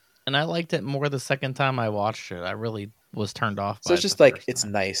much. And I liked it more the second time I watched it. I really was turned off So by it's it just the like, first it's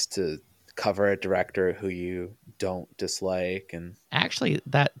time. nice to cover a director who you don't dislike. And Actually,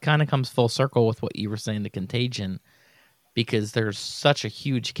 that kind of comes full circle with what you were saying to Contagion, because there's such a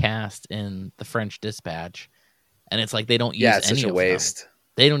huge cast in The French Dispatch, and it's like they don't yeah, use it's any such a of them. waste.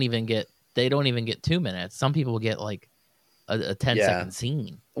 They don't even get 2 minutes. Some people get like a 10-second Yeah.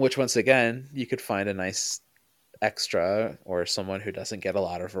 scene. Which, once again, you could find a nice extra or someone who doesn't get a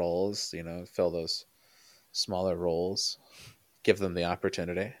lot of roles, fill those smaller roles, give them the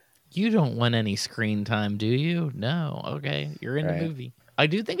opportunity. You don't want any screen time, do you? No. Okay, you're in the Right. movie. I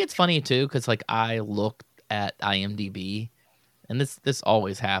do think it's funny too, because like I looked at IMDb, and this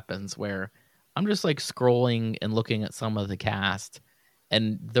always happens where I'm just like scrolling and looking at some of the cast,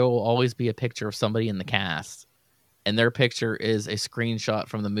 and there will always be a picture of somebody in the cast, and their picture is a screenshot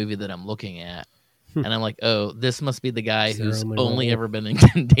from the movie that I'm looking at. And I'm like, oh, this must be the guy It's their who's only only role. ever been in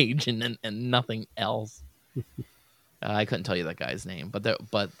Contagion and nothing else. I couldn't tell you that guy's name, but that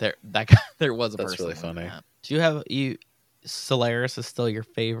guy, there was a That's person really like funny. that. Do you have Solaris is still your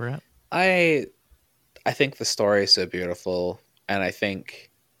favorite? I think the story is so beautiful, and I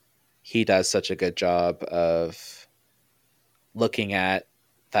think he does such a good job of looking at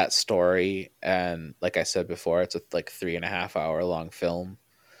that story. And like I said before, it's a like 3.5 hour long film.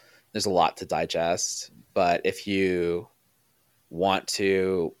 There's a lot to digest, but if you want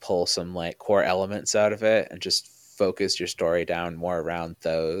to pull some like core elements out of it and just focus your story down more around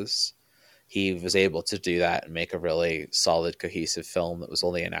those, he was able to do that and make a really solid, cohesive film that was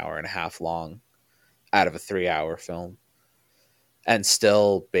only an hour and a half long out of a 3 hour film, and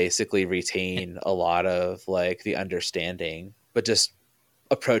still basically retain a lot of like the understanding, but just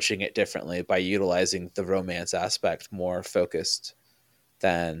approaching it differently by utilizing the romance aspect more focused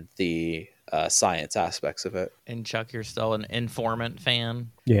than the science aspects of it. And Chuck, you're still an Informant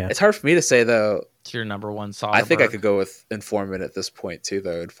fan. Yeah, It's hard for me to say though. It's your number one Soderbergh. I think I could go with Informant at this point too,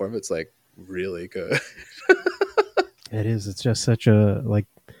 though. Informant's like really good. it is. It's just such a like.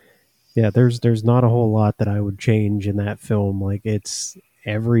 Yeah, there's not a whole lot that I would change in that film. Like it's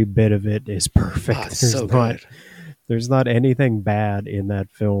every bit of it is perfect. Oh, it's so not good. there's not anything bad in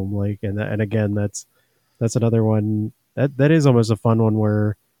that film. Like and again that's another one that is almost a fun one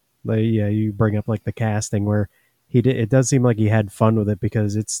where yeah, you bring up like the casting where it does seem like he had fun with it,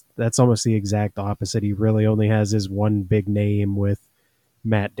 because that's almost the exact opposite. He really only has his one big name with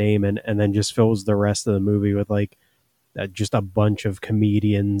Matt Damon, and then just fills the rest of the movie with like just a bunch of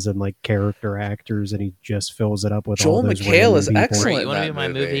comedians and like character actors, and he just fills it up with Joel all those McHale random is people. excellent. Great, you want to be in in that my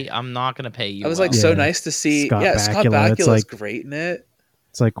movie. movie? I'm not going to pay you. I was like, well. so Yeah. nice to see. Scott Scott Bakula, Bakula it's is like- great in it.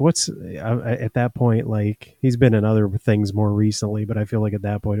 It's like, what's at that point, like he's been in other things more recently, but I feel like at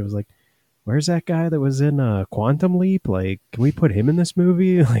that point it was like, where's that guy that was in Quantum Leap? Like, can we put him in this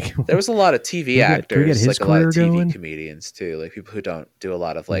movie? Like, There was a lot of TV Can we get actors, his like a lot of career TV going? comedians too, like people who don't do a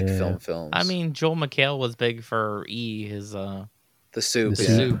lot of like Yeah. films. I mean, Joel McHale was big for his the Soup. The yeah.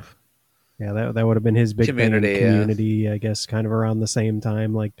 Soup. yeah, that would have been his big Community, thing. yeah. Community, I guess, kind of around the same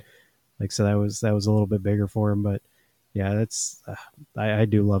time. Like so that was a little bit bigger for him, but yeah, that's I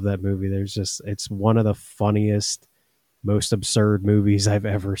do love that movie. It's one of the funniest, most absurd movies I've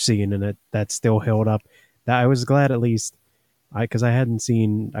ever seen, and that still held up. That I was glad at least because I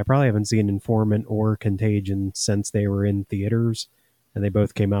probably haven't seen Informant or Contagion since they were in theaters, and they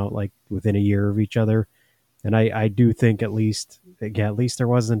both came out like within a year of each other. And I do think at least there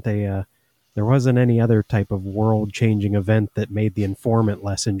wasn't any other type of world changing event that made The Informant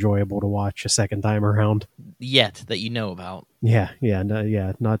less enjoyable to watch a second time around. Yet that you know about. Yeah,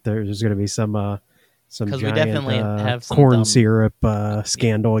 not there's going to be some 'Cause we giant definitely have some corn dumb- syrup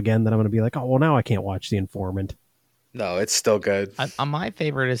scandal again that I'm going to be like, oh well, now I can't watch The Informant. No, it's still good. My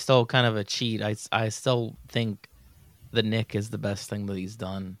favorite is still kind of a cheat. I still think The Nick is the best thing that he's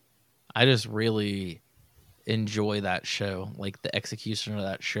done. I just really enjoy that show, like the execution of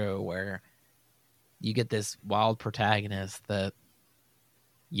that show, where you get this wild protagonist that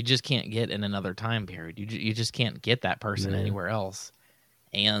you just can't get in another time period. You just can't get that person Yeah. anywhere else.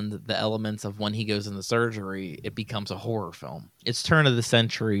 And the elements of when he goes into surgery, it becomes a horror film. It's turn of the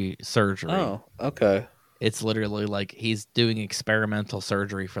century surgery. Oh, okay. It's literally like he's doing experimental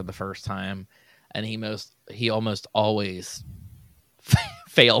surgery for the first time, and he almost always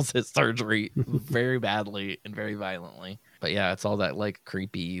fails his surgery very badly and very violently. But yeah, it's all that like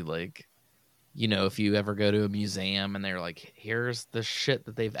creepy, like, you know, if you ever go to a museum and they're like, here's the shit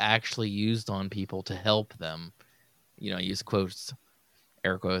that they've actually used on people to help them. I use quotes,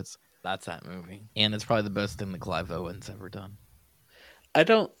 air quotes. That's that movie, and it's probably the best thing that Clive Owen's ever done. I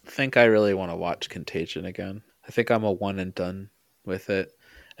don't think I really want to watch Contagion again. I think I'm a one and done with it.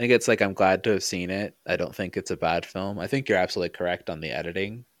 I think it's like I'm glad to have seen it. I don't think it's a bad film. I think you're absolutely correct on the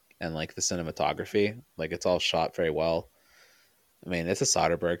editing and like the cinematography. Like it's all shot very well. I mean, it's a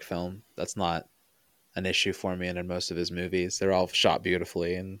Soderbergh film. That's not an issue for me. And in most of his movies, they're all shot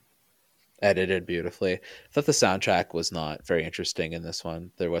beautifully and edited beautifully. I thought the soundtrack was not very interesting in this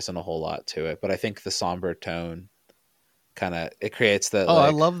one. There wasn't a whole lot to it, but I think the somber tone kind of it creates the. I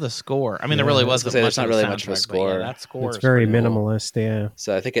Like, love the score. I mean, there Yeah, really I was wasn't. gonna say, Much there's not of really the much of a soundtrack, but yeah, score. that score It's is very pretty cool. minimalist. Yeah.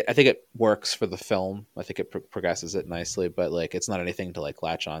 So I think it works for the film. I think it progresses it nicely, but like it's not anything to like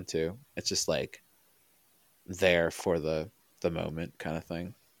latch onto. It's just like there for the moment kind of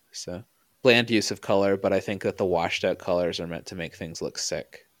thing. So bland use of color, but I think that the washed out colors are meant to make things look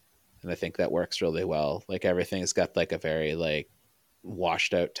sick, and I think that works really well. Like everything's got like a very like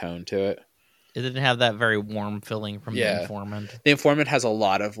washed out tone to it. It didn't have that very warm feeling from The Yeah. Informant. The Informant has a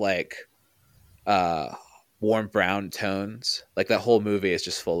lot of like warm brown tones. Like that whole movie is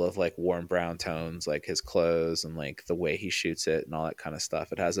just full of like warm brown tones, like his clothes and like the way he shoots it and all that kind of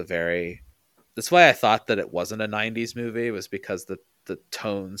stuff. It has a very that's why I thought that it wasn't a 90s movie, was because the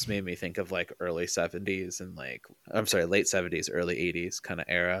tones made me think of like early 70s and like I'm sorry, late 70s, early 80s kind of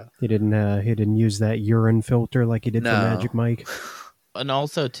era. He didn't use that urine filter like he did for No. Magic Mike. And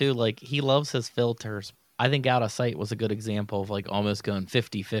also, too, like, he loves his filters. I think Out of Sight was a good example of, like, almost going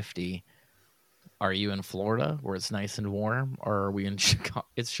 50-50. Are you in Florida, where it's nice and warm, or are we in Chicago?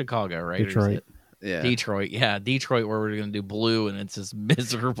 It's Chicago, right? Or is Detroit. it Yeah. Detroit, yeah. Detroit, where we're going to do blue, and it's just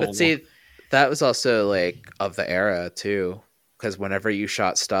miserable. But see, that was also like of the era too, because whenever you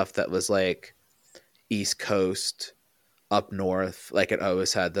shot stuff that was like East Coast, up north, like it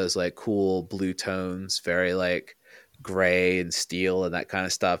always had those like cool blue tones, very like gray and steel and that kind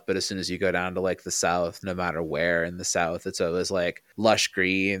of stuff. But as soon as you go down to like the South, no matter where in the South, it's always like lush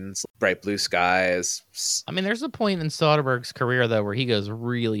greens, bright blue skies. I mean, there's a point in Soderbergh's career, though, where he goes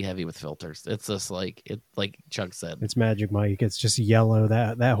really heavy with filters. It's just like Chuck said. It's Magic Mike. It's just yellow.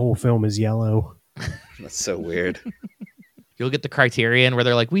 That whole film is yellow. That's so weird. You'll get the Criterion where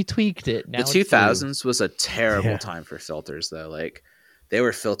they're like, we tweaked it. Now The it's blue. 2000s was a terrible Yeah. time for filters, though. Like they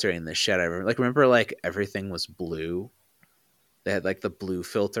were filtering the shit. Remember like everything was blue. They had like the blue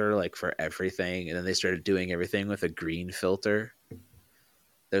filter like for everything, and then they started doing everything with a green filter.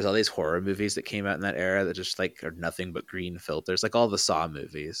 There's all these horror movies that came out in that era that just like are nothing but green filters. Like all the Saw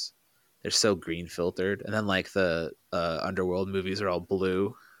movies, they're so green filtered, and then like the Underworld movies are all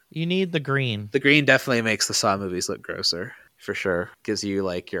blue. You need the green. The green definitely makes the Saw movies look grosser, for sure. Gives you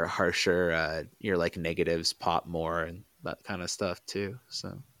like your harsher, your like negatives pop more and that kind of stuff too.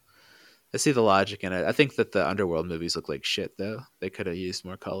 So I see the logic in it. I think that the Underworld movies look like shit though. They could have used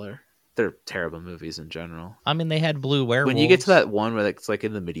more color. They're terrible movies in general. I mean, they had blue werewolves. When you get to that one where it's like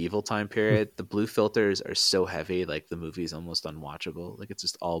in the medieval time period, the blue filters are so heavy, like the movie's almost unwatchable. Like it's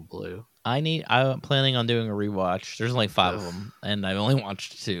just all blue. I'm planning on doing a rewatch. There's only 5 of them, and I've only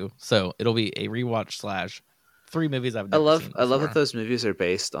watched 2, so it'll be a rewatch / 3 movies I've never seen. I love that before. those movies are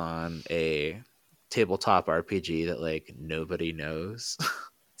based on a tabletop RPG that like nobody knows.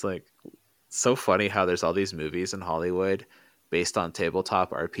 It's like so funny how there's all these movies in Hollywood based on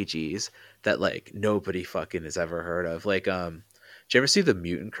tabletop RPGs that like nobody fucking has ever heard of. Like, did you ever see the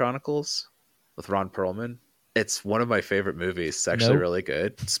Mutant Chronicles with Ron Perlman? It's one of my favorite movies. It's actually Nope. really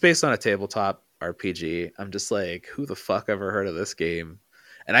good. It's based on a tabletop RPG. I'm just like, who the fuck ever heard of this game?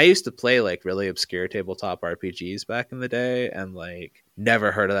 And I used to play like really obscure tabletop RPGs back in the day, and like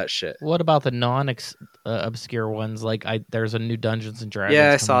never heard of that shit. What about the non-obscure ones? Like, there's a new Dungeons and Dragons.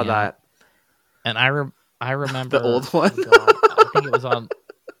 Yeah, I saw coming out, that. and I remember The old one? Oh, God, I think it was on.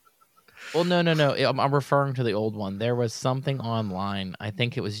 Well, no. I'm referring to the old one. There was something online. I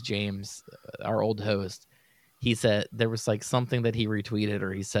think it was James, our old host. He said there was like something that he retweeted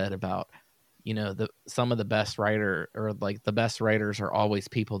or he said about, some of the best writer or like the best writers are always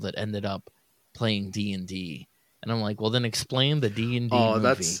people that ended up playing D&D. And I'm like, well, then explain the D&D movie,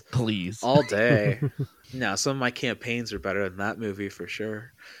 that's please. All day. No, some of my campaigns are better than that movie for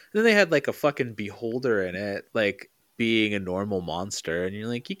sure. Then they had like a fucking beholder in it, like being a normal monster, and you're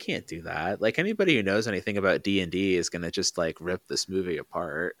like, you can't do that. Like anybody who knows anything about D&D is gonna just like rip this movie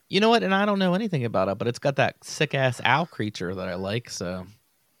apart. You know what? And I don't know anything about it, but it's got that sick ass owl creature that I like. So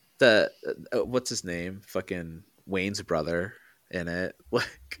The what's his name? Fucking Wayne's brother in it.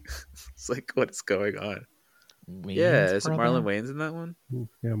 Like it's like what's going on? Yeah, is it brother? Marlon Wayans in that one?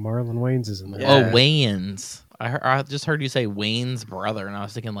 Yeah, Marlon Wayans is in there. Yeah. Oh, Wayans. I just heard you say Wayne's brother, and I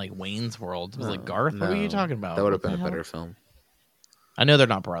was thinking like Wayne's World. I was like, Garth, what are you talking about? That would have What been a the hell? better film. I know they're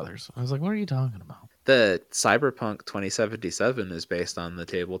not brothers. I was like, what are you talking about? The Cyberpunk 2077 is based on the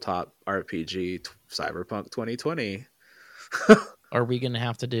tabletop RPG Cyberpunk 2020. Are we going to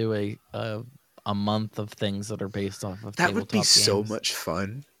have to do a month of things that are based off of That would be tabletop so games? much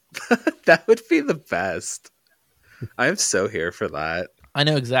fun. That would be the best. I am so here for that. I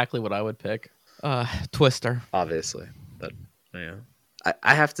know exactly what I would pick. Twister, Obviously, but yeah,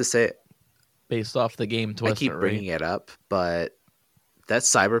 I have to say, based off the game Twister. I keep bringing it up, but that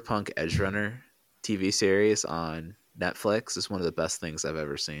Cyberpunk Edgerunner TV series on Netflix is one of the best things I've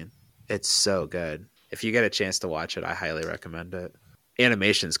ever seen. It's so good. If you get a chance to watch it, I highly recommend it.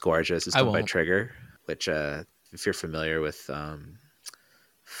 Animation's gorgeous. It's I done by won't. Trigger, which if you're familiar with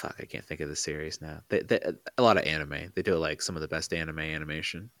I can't think of the series now. They a lot of anime. They do like some of the best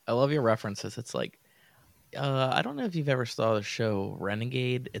animation. I love your references. It's like, I don't know if you've ever saw the show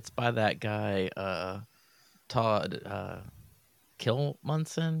Renegade. It's by that guy, Todd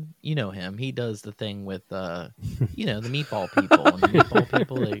Kilmunson. You know him. He does the thing with, the meatball people. And the meatball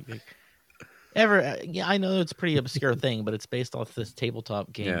people, yeah, I know it's a pretty obscure thing, but it's based off this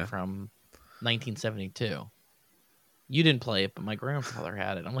tabletop game from 1972. You didn't play it, but my grandfather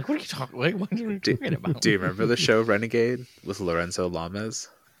had it. I'm like, what are you talking about? Do you remember the show Renegade with Lorenzo Lamas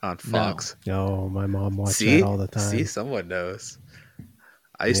on Fox? Oh, my mom watched that all the time. See, someone knows.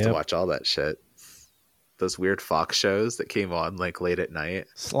 I used to watch all that shit. Those weird Fox shows that came on like late at night.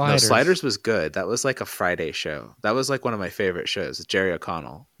 Sliders. No, Sliders was good. That was like a Friday show. That was like one of my favorite shows. Jerry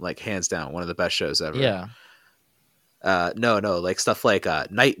O'Connell, like hands down, one of the best shows ever. Yeah. No, like stuff like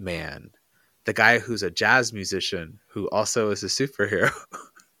Nightman, the guy who's a jazz musician who also is a superhero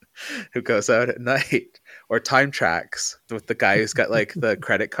who goes out at night, or Time Tracks with the guy who's got like the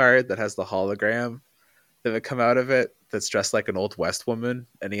credit card that has the hologram that would come out of it, that's dressed like an old West woman,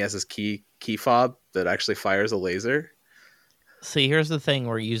 and he has his key fob that actually fires a laser. See, here's the thing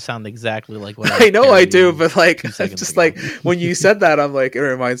where you sound exactly like what I know I do, but like, 2 seconds just ago. like when you said that, I'm like, it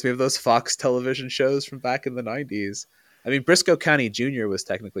reminds me of those Fox television shows from back in the 90s. I mean, Briscoe County Jr. was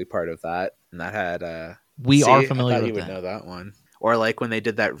technically part of that, and that had We are familiar I thought with you would that. know that one. Or like when they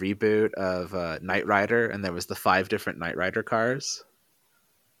did that reboot of Knight Rider, and there was the 5 different Knight Rider cars.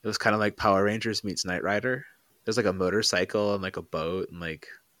 It was kind of like Power Rangers meets Knight Rider. There's like a motorcycle and like a boat and like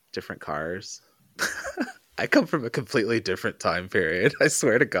different cars. I come from a completely different time period. I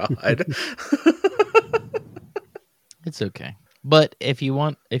swear to God. It's okay. But if you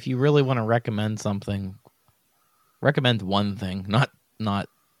really want to recommend something, recommend one thing, not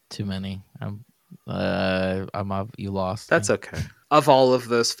too many. You lost. That's okay. Of all of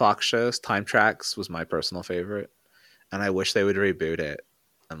those Fox shows, Time Tracks was my personal favorite, and I wish they would reboot it.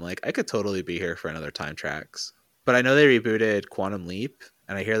 I'm like, I could totally be here for another Time Tracks. But I know they rebooted Quantum Leap,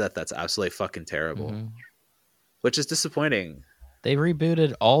 and I hear that that's absolutely fucking terrible, which is disappointing. They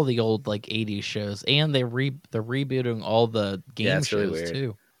rebooted all the old like 80s shows, and they're rebooting all the game shows really weird.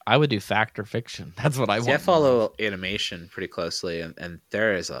 too. I would do Fact or Fiction. That's what I want. I follow animation pretty closely, and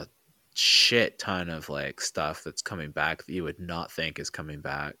there is a shit ton of like stuff that's coming back that you would not think is coming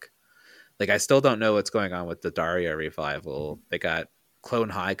back. Like, I still don't know what's going on with the Daria revival. They got Clone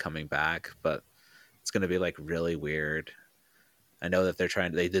High coming back, but it's going to be like really weird. I know that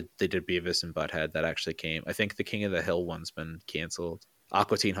they did Beavis and Butthead. That actually came. I think the King of the Hill one's been canceled.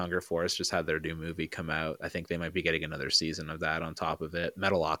 Aqua Teen Hunger Force just had their new movie come out. I think they might be getting another season of that on top of it.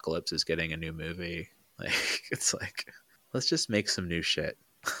 Metalocalypse is getting a new movie. Like, it's like, let's just make some new shit.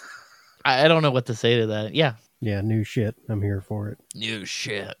 I don't know what to say to that. Yeah, new shit. I'm here for it. new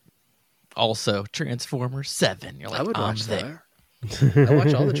shit. Also, Transformers 7. You're like, I would I'm watch there. that. I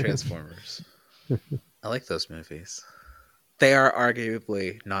watch all the Transformers. I like those movies. They are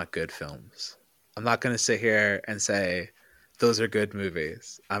arguably not good films. I'm not going to sit here and say those are good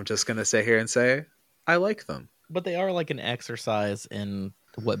movies. I'm just going to sit here and say I like them. But they are like an exercise in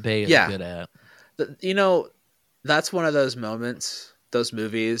what Bay is good at. You know, that's one of those moments. Those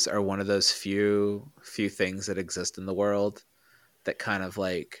movies are one of those few things that exist in the world that kind of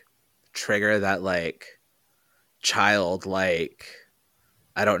like trigger that like child, like,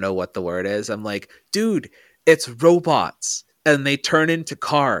 I don't know what the word is. I'm like, dude, it's robots and they turn into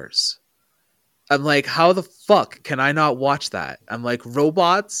cars. I'm like, how the fuck can I not watch that? I'm like,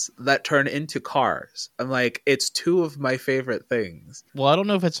 robots that turn into cars. I'm like, it's 2 of my favorite things. Well, I don't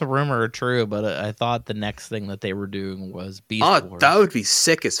know if it's a rumor or true, but I thought the next thing that they were doing was Beast Wars. That would be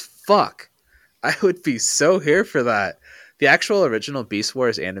sick as fuck. I would be so here for that. The actual original Beast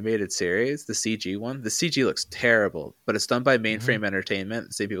Wars animated series, the CG one, the CG looks terrible, but it's done by Mainframe Entertainment,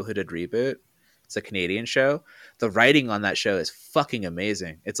 the same people who did Reboot. It's a Canadian show. The writing on that show is fucking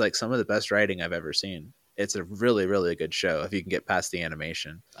amazing. It's like some of the best writing I've ever seen. It's a really, really good show if you can get past the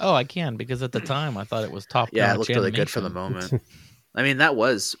animation. Oh, I can, because at the time I thought it was top. Yeah, it looked really good for the moment.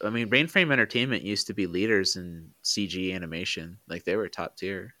 Mainframe Entertainment used to be leaders in CG animation. Like, they were top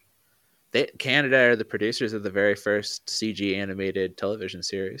tier. Canada are the producers of the very first CG animated television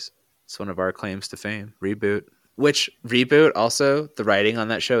series. It's one of our claims to fame. Reboot. Which, Reboot, also, the writing on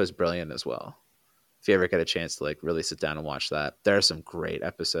that show is brilliant as well. If you ever get a chance to, like, really sit down and watch that. There are some great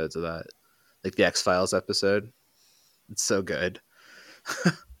episodes of that. Like the X-Files episode. It's so good.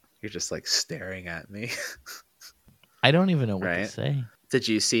 You're just, like, staring at me. I don't even know what Right? to say. Did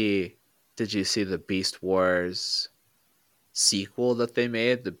you see the Beast Wars sequel that they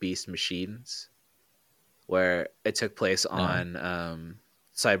made, the Beast Machines, where it took place on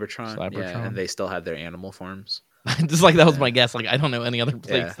Cybertron? Yeah, and they still had their animal forms. Just like that was my guess. Like, I don't know any other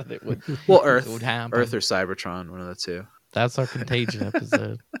place that it would. Well, Earth, it would happen. Earth or Cybertron, one of the two. That's our Contagion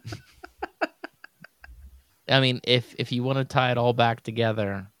episode. I mean, if you want to tie it all back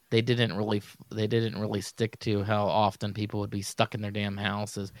together, they didn't really stick to how often people would be stuck in their damn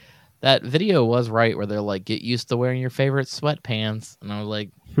houses. That video was right where they're like, get used to wearing your favorite sweatpants, and I was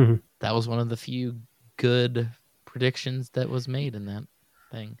like, that was one of the few good predictions that was made in that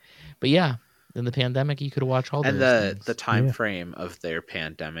thing. But yeah, in the pandemic, you could watch all those things. The time frame of their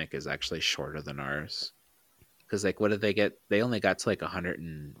pandemic is actually shorter than ours. Because, like, what did they get? They only got to like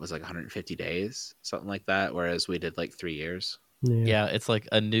 150 days, something like that. Whereas we did like 3 years. Yeah, it's like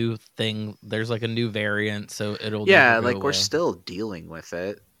a new thing. There's like a new variant, so it'll we're still dealing with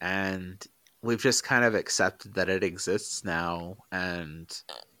it, and we've just kind of accepted that it exists now and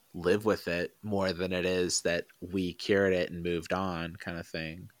live with it more than it is that we cured it and moved on, kind of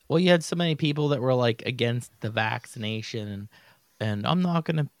thing. Well, you had so many people that were like against the vaccination, and I'm not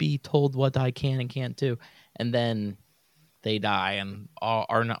going to be told what I can and can't do. And then they die and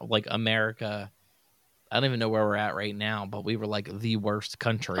are not like America. I don't even know where we're at right now, but we were like the worst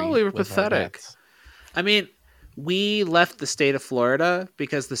country. Oh, we were pathetic. I mean, we left the state of Florida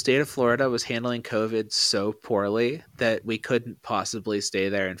because the state of Florida was handling COVID so poorly that we couldn't possibly stay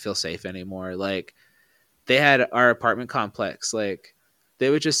there and feel safe anymore. Like, they had our apartment complex, like, they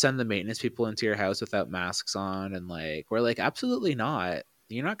would just send the maintenance people into your house without masks on. And like, we're like, absolutely not.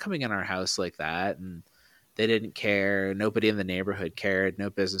 You're not coming in our house like that. And they didn't care. Nobody in the neighborhood cared. No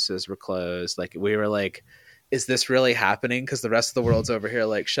businesses were closed. Like, we were like, is this really happening? Because the rest of the world's over here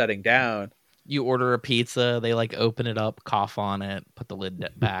like shutting down. You order a pizza, they like open it up, cough on it, put the lid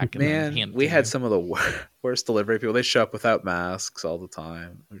back. And Man, then hand it we to had you. some of the worst delivery people. They show up without masks all the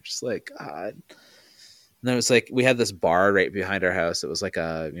time. We're just like, God. And then it was like, we had this bar right behind our house. It was like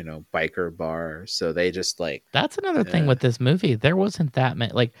a, biker bar. So they just like. That's another thing with this movie. There wasn't that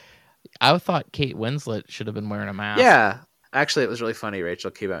many. Like, I thought Kate Winslet should have been wearing a mask. Yeah. Actually, it was really funny.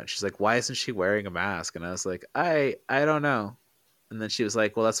 Rachel came out and she's like, why isn't she wearing a mask? And I was like, I don't know. And then she was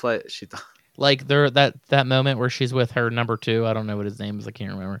like, well, that's what she thought. Like, that moment where she's with her number 2. I don't know what his name is. I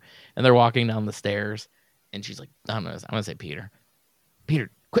can't remember. And they're walking down the stairs. And she's like, I don't know. I'm going to say Peter. Peter,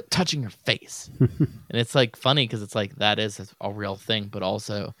 quit touching your face. And it's like funny because it's like that is a real thing. But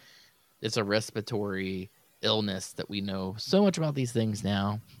also, it's a respiratory illness that we know so much about these things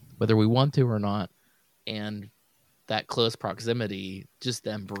now, whether we want to or not. And that close proximity, just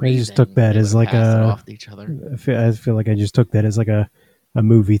them breathing. I just took that as like off each other. I feel like I just took that as like a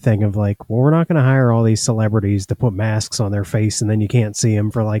movie thing of like, well, we're not going to hire all these celebrities to put masks on their face and then you can't see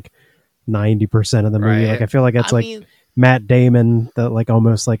them for like 90% of the movie. Right. Like, I feel like that's Matt Damon, that like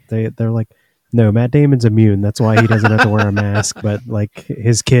almost like they're like, no, Matt Damon's immune. That's why he doesn't have to wear a mask. But like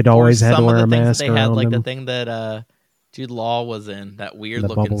his kid always had to wear a mask. They had like him. the thing that Jude Law was in, that weird The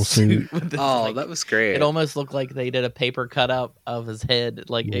looking bubble suit. That was great. It almost looked like they did a paper cutout of his head.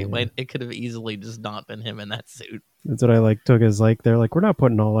 Like it could have easily just not been him in that suit. That's what I took as like, they're like, we're not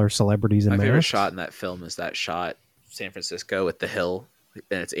putting all our celebrities in My masks. favorite shot in that film is that shot, San Francisco with the hill,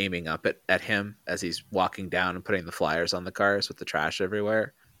 and it's aiming up at him as he's walking down and putting the flyers on the cars with the trash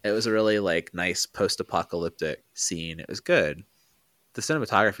everywhere. It was a really like nice post-apocalyptic scene. It was good. The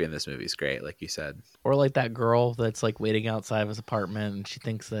cinematography in this movie is great, like you said. Or like that girl that's like waiting outside of his apartment and she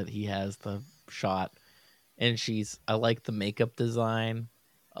thinks that he has the shot. And I like the makeup design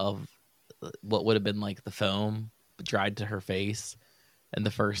of what would have been like the foam dried to her face. And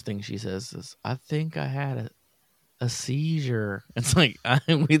the first thing she says is, I think I had a seizure. It's like, I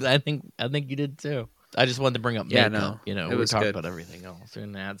think you did too. I just wanted to bring up makeup. It we was talked good. about everything else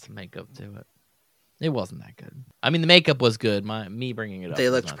and add some makeup to it. It wasn't that good. I mean, the makeup was good. Me bringing it up. They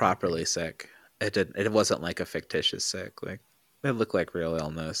was looked not that properly great. sick. It wasn't like a fictitious sick. Like it looked like real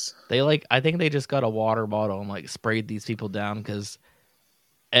illness. I think they just got a water bottle and like sprayed these people down because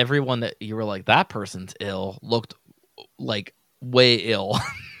everyone that you were like that person's ill looked like way ill.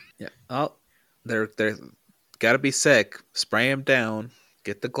 Yeah. Oh, they're gotta be sick. Spray them down.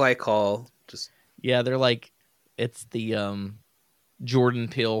 Get the glycol. Just Yeah, they're like, it's the Jordan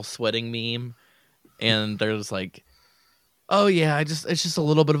Peele sweating meme, and they're just like, oh yeah, it's just a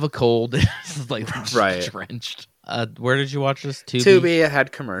little bit of a cold. It's like just Right. drenched. Where did you watch this? Tubi. It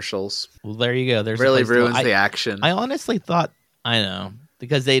had commercials. Well, there you go. There's a Really place to go. ruins the action. I honestly thought, I know,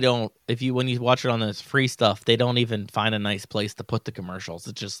 because they don't. When you watch it on this free stuff, they don't even find a nice place to put the commercials.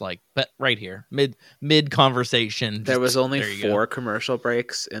 It's just like, but right here, mid conversation. There was only there you 4 commercial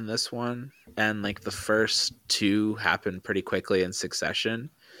breaks in this one, and like the first 2 happened pretty quickly in succession,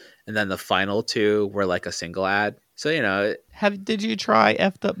 and then the final 2 were like a single ad. So Did you try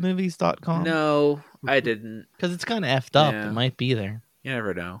effedupmovies.com? no, I didn't. Because it's kind of effed up. Yeah. It might be there. You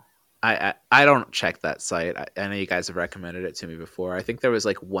never know. I don't check that site. I know you guys have recommended it to me before. I think there was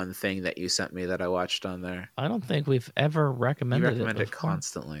like one thing that you sent me that I watched on there. I don't think we've ever You recommended recommend it it before.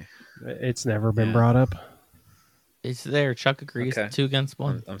 constantly. It's never been Yeah. brought up. It's there. Chuck agrees. Okay. 2 against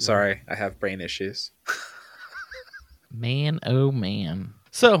 1. I'm sorry. I have brain issues. Man, oh man.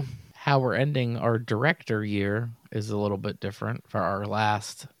 So, how we're ending our director year is a little bit different for our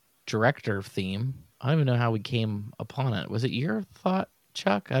last director theme. I don't even know how we came upon it. Was it your thought,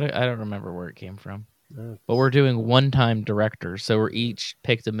 Chuck? I don't remember where it came from. But we're doing one-time directors, so we're each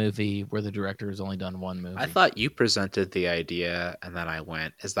picked a movie where the director has only done one movie. I thought you presented the idea, and then I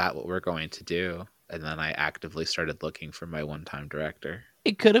went, "Is that what we're going to do?" And then I actively started looking for my one-time director.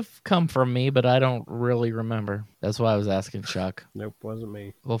 It could have come from me, but I don't really remember. That's why I was asking Chuck. Nope, wasn't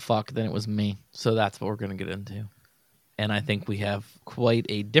me. Well, fuck, then it was me. So that's what we're going to get into. And I think we have quite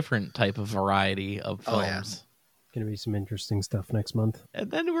a different type of variety of Oh, films. yeah. Gonna be some interesting stuff next month.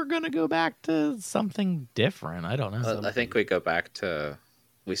 And then we're going to go back to something different. I don't know. I think we go back to,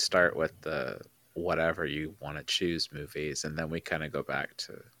 we start with the whatever you want to choose movies, and then we kind of go back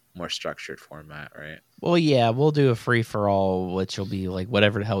to more structured format, right? Well, yeah, we'll do a free-for-all, which will be like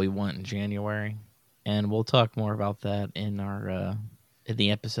whatever the hell we want in January. And we'll talk more about that in our in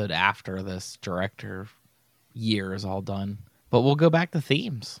the episode after this director year is all done. But we'll go back to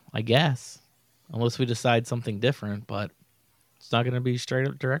themes, I guess. Unless we decide something different, but it's not going to be straight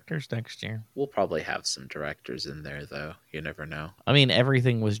up directors next year. We'll probably have some directors in there, though. You never know. I mean,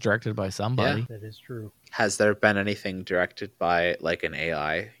 everything was directed by somebody. That is true. Has there been anything directed by like an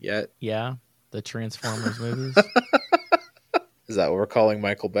AI yet? Yeah, the Transformers movies. Is that what we're calling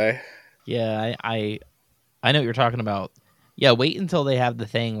Michael Bay? Yeah, I know what you're talking about. Yeah, wait until they have the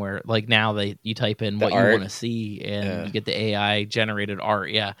thing where like now you type in The what art? you want to see and you get the AI generated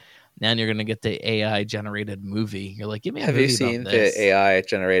art. Yeah. Now you're gonna get the AI generated movie. You're like, give me a Have movie you seen about this. the AI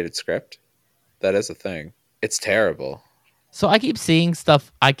generated script? That is a thing. It's terrible. So I keep seeing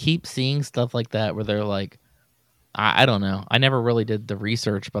stuff like that where they're like, I don't know. I never really did the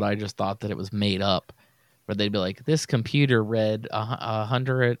research, but I just thought that it was made up. Where they'd be like, this computer read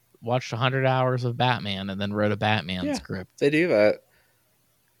 100 hours of Batman and then wrote a Batman Yeah. script. They do that.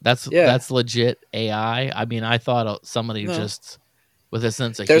 That's legit AI. I mean, I thought somebody No. just with a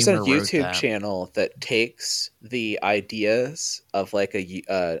sense of There's a humor wrote YouTube that. channel that takes the ideas of like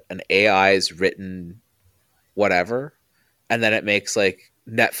an AI's written whatever, and then it makes like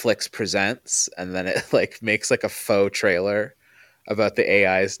Netflix presents, and then it like makes like a faux trailer about the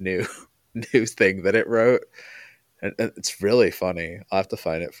AI's new thing that it wrote. And it's really funny. I'll have to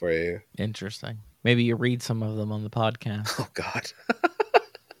find it for you. Interesting. Maybe you read some of them on the podcast. Oh God,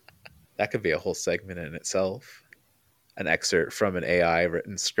 that could be a whole segment in itself. An excerpt from an AI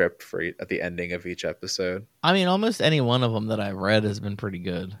written script for at the ending of each episode. I mean, almost any one of them that I've read has been pretty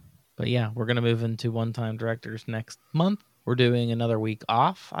good. But yeah, we're going to move into one-time directors next month. We're doing another week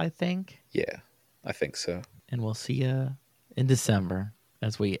off, I think. Yeah, I think so. And we'll see you in December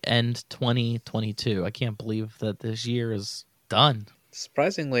as we end 2022. I can't believe that this year is done.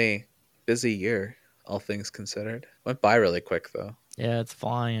 Surprisingly busy year, all things considered. Went by really quick though. Yeah, it's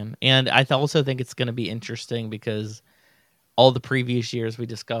flying. And I also think it's going to be interesting because all the previous years we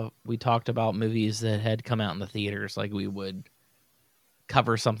talked about movies that had come out in the theaters. Like we would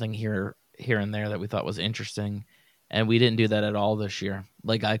cover something here and there that we thought was interesting. And we didn't do that at all this year.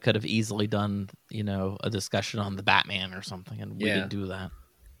 Like I could have easily done, a discussion on the Batman or something, and we didn't do that.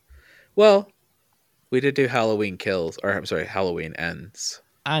 Well, we did do Halloween Kills, or I'm sorry, Halloween Ends.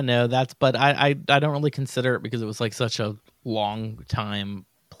 I know but I don't really consider it because it was like such a long time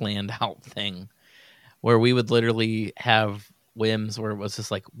planned out thing. where we would literally have whims where it was just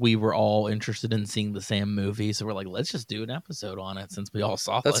like we were all interested in seeing the same movie, so we're like, let's just do an episode on it since we all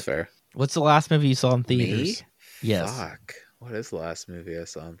saw That's it. fair. What's the last movie you saw in Me? theaters? Yes. Fuck. What is the last movie I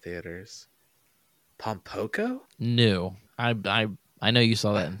saw in theaters? Pompoko? New. I know you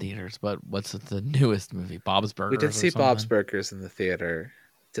saw that in theaters, but what's the newest movie? Bob's Burgers. We did or see Bob's something? Burgers in the theater.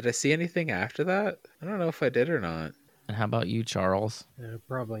 Did I see anything after that? I don't know if I did or not. And how about you, Charles?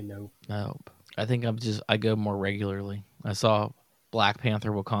 Probably no. Nope. I think I go more regularly. I saw Black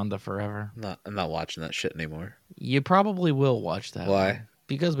Panther: Wakanda Forever. I'm not watching that shit anymore. You probably will watch that. Why? one.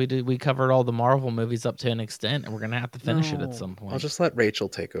 Because we covered all the Marvel movies up to an extent, and we're gonna have to finish it at some point. I'll just let Rachel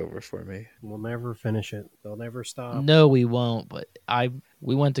take over for me. We'll never finish it. They'll never stop. No, we won't. But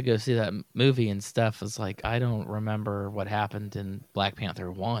we went to go see that movie, and Steph was like, I don't remember what happened in Black Panther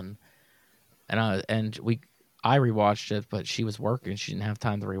 1, and I rewatched it, but she was working. She didn't have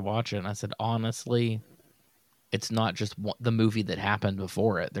time to rewatch it, and I said, honestly, it's not just the movie that happened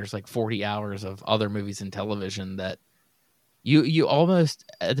before it. There's like 40 hours of other movies and television that you almost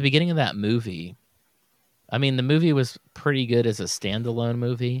at the beginning of that movie. I mean, the movie was pretty good as a standalone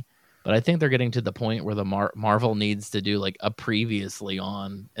movie, but I think they're getting to the point where the Marvel needs to do like a previously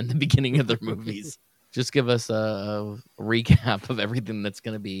on in the beginning of their movies. Just give us a recap of everything that's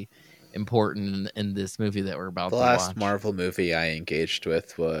going to be important in this movie that we're about The to last watch. Marvel movie I engaged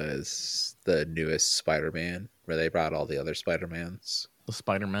with was the newest Spider-Man, where they brought all the other Spider-Mans. The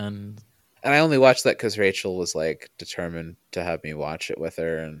Spider-Man. And I only watched that because Rachel was like determined to have me watch it with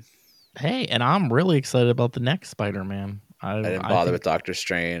her, and Hey, and I'm really excited about the next Spider-Man. I didn't bother think with Doctor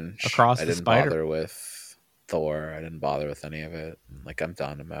Strange. Across I the didn't Spider- bother with Thor. I didn't bother with any of it. Like, I'm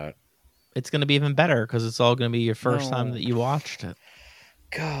done about. it's going to be even better because it's all going to be your first time No. that you watched it.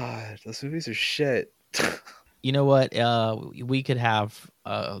 God, those movies are shit. You know what? We could have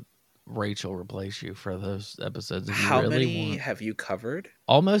Rachel replace you for those episodes if you How really many want. have you covered?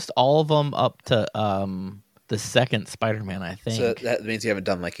 Almost all of them up to the second Spider-Man, I think. So that means you haven't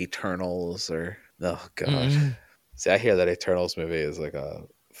done like Eternals or oh god. Mm-mm. See, I hear that Eternals movie is like a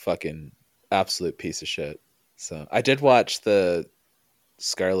fucking absolute piece of shit. So I did watch the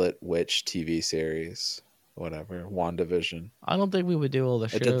Scarlet Witch TV series, whatever, WandaVision. I don't think we would do all the I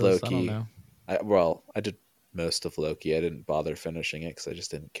shows. did I Loki. don't know. I did most of Loki. I didn't bother finishing it because I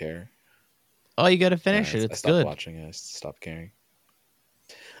just didn't care. Oh, you got to finish I it. It's stopped good. watching it. I stopped caring.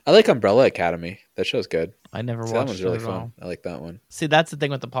 I like Umbrella Academy. That show's good. I never See, watched that one's it really at fun. all. I like that one. See, that's the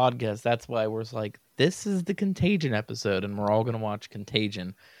thing with the podcast. That's why we're like, this is the Contagion episode, and we're all going to watch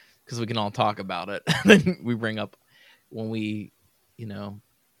Contagion because we can all talk about it. Then we bring up when we,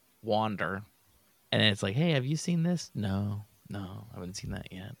 wander, and it's like, hey, have you seen this? No, I haven't seen that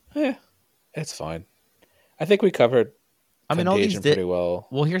yet. Yeah, it's fine. I think we covered I mean, all these Contagion pretty well.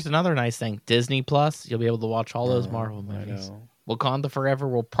 Well, here's another nice thing: Disney Plus. You'll be able to watch all those Oh, Marvel I movies. know. Wakanda Forever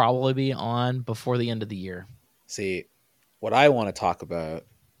will probably be on before the end of the year. See, what I want to talk about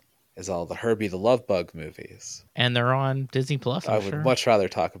is all the Herbie the Love Bug movies. And they're on Disney Plus, I I'm would sure. much rather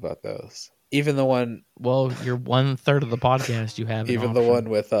talk about those. Even the one, Well, you're 1/3 of the podcast. You have an even the option one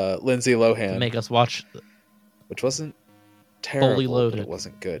with Lindsay to Lohan, make us watch. which wasn't terrible, but Loaded. it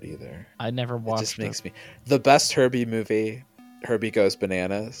wasn't good either. I never It watched just makes me the best Herbie movie. Herbie Goes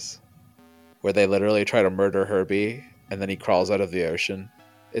Bananas, where they literally try to murder Herbie and then he crawls out of the ocean.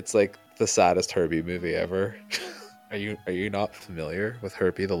 It's like the saddest Herbie movie ever. Are you not familiar with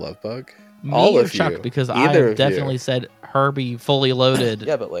Herbie the Love Bug? Me all or of Chuck, you. because Either I've of definitely you. said Herbie Fully Loaded.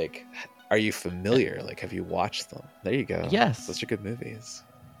 Yeah, but like, are you familiar? Like, have you watched them? There you go. Yes. Such are good movies.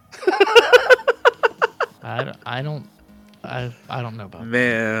 I don't know about that.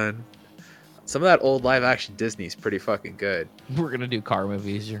 Man, some of that old live action Disney is pretty fucking good. We're gonna do car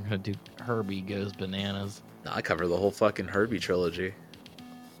movies. You're gonna do Herbie Goes Bananas. No, I cover the whole fucking Herbie trilogy.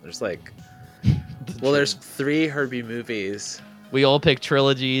 There's like, well, there's 3 Herbie movies. We all pick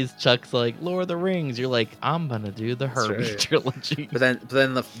trilogies. Chuck's like Lord of the Rings. You're like, I'm gonna do the That's Herbie right. trilogy. But then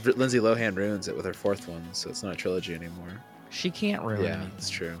Lindsay Lohan ruins it with her 4th one, so it's not a trilogy anymore. She can't ruin Yeah, anything. it's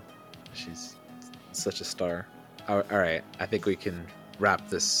true. She's such a star. All right, I think we can wrap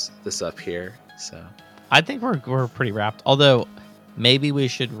this up here. So I think we're pretty wrapped. Although maybe we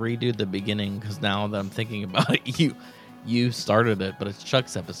should redo the beginning because now that I'm thinking about it, you started it, but it's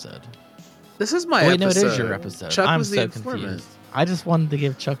Chuck's episode. this is my Wait, no, episode. it is your episode. Chuck I'm was the so informant. confused. I just wanted to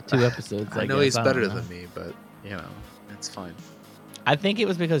give Chuck 2 episodes. I know guess. he's I better don't know. than me, but it's fine. I think it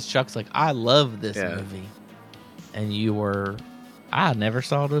was because Chuck's like, I love this Yeah. movie, and you were, I never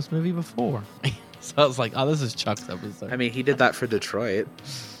saw this movie before. So I was like, oh, this is Chuck's episode. I mean, he did that for Detroit.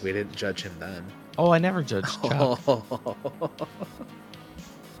 We didn't judge him then. Oh, I never judged Chuck. All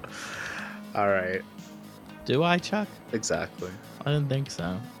right. Do I, Chuck? Exactly. I didn't think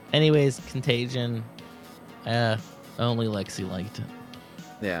so. Anyways, Contagion. Only Lexi liked it.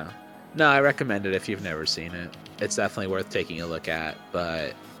 Yeah. No, I recommend it if you've never seen it. It's definitely worth taking a look at,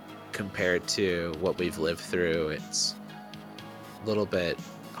 but compared to what we've lived through, it's a little bit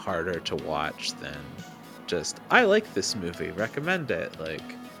harder to watch than just, I like this movie, recommend it. Like,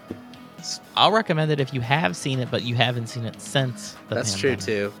 I'll recommend it if you have seen it, but you haven't seen it since the that's true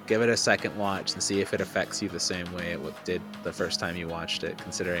pandemic. too. Give it a second watch and see if it affects you the same way it did the first time you watched it,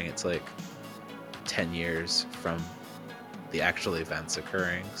 considering it's like 10 years from the actual events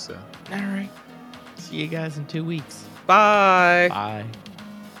occurring. So, All right. See you guys in 2 weeks. bye. Bye.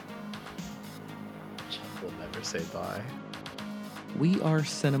 We'll never say bye. We are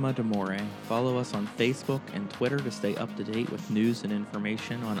Cinema d'Amore. Follow us on Facebook and Twitter to stay up to date with news and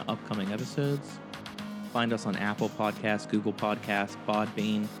information on upcoming episodes. Find us on Apple Podcasts, Google Podcasts,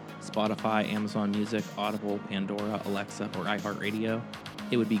 Podbean, Spotify, Amazon Music, Audible, Pandora, Alexa, or iHeartRadio.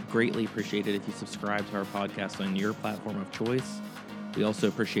 It would be greatly appreciated if you subscribe to our podcast on your platform of choice. We also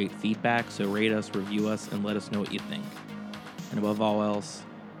appreciate feedback, so rate us, review us, and let us know what you think. And above all else,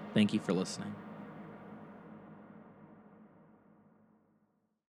 thank you for listening.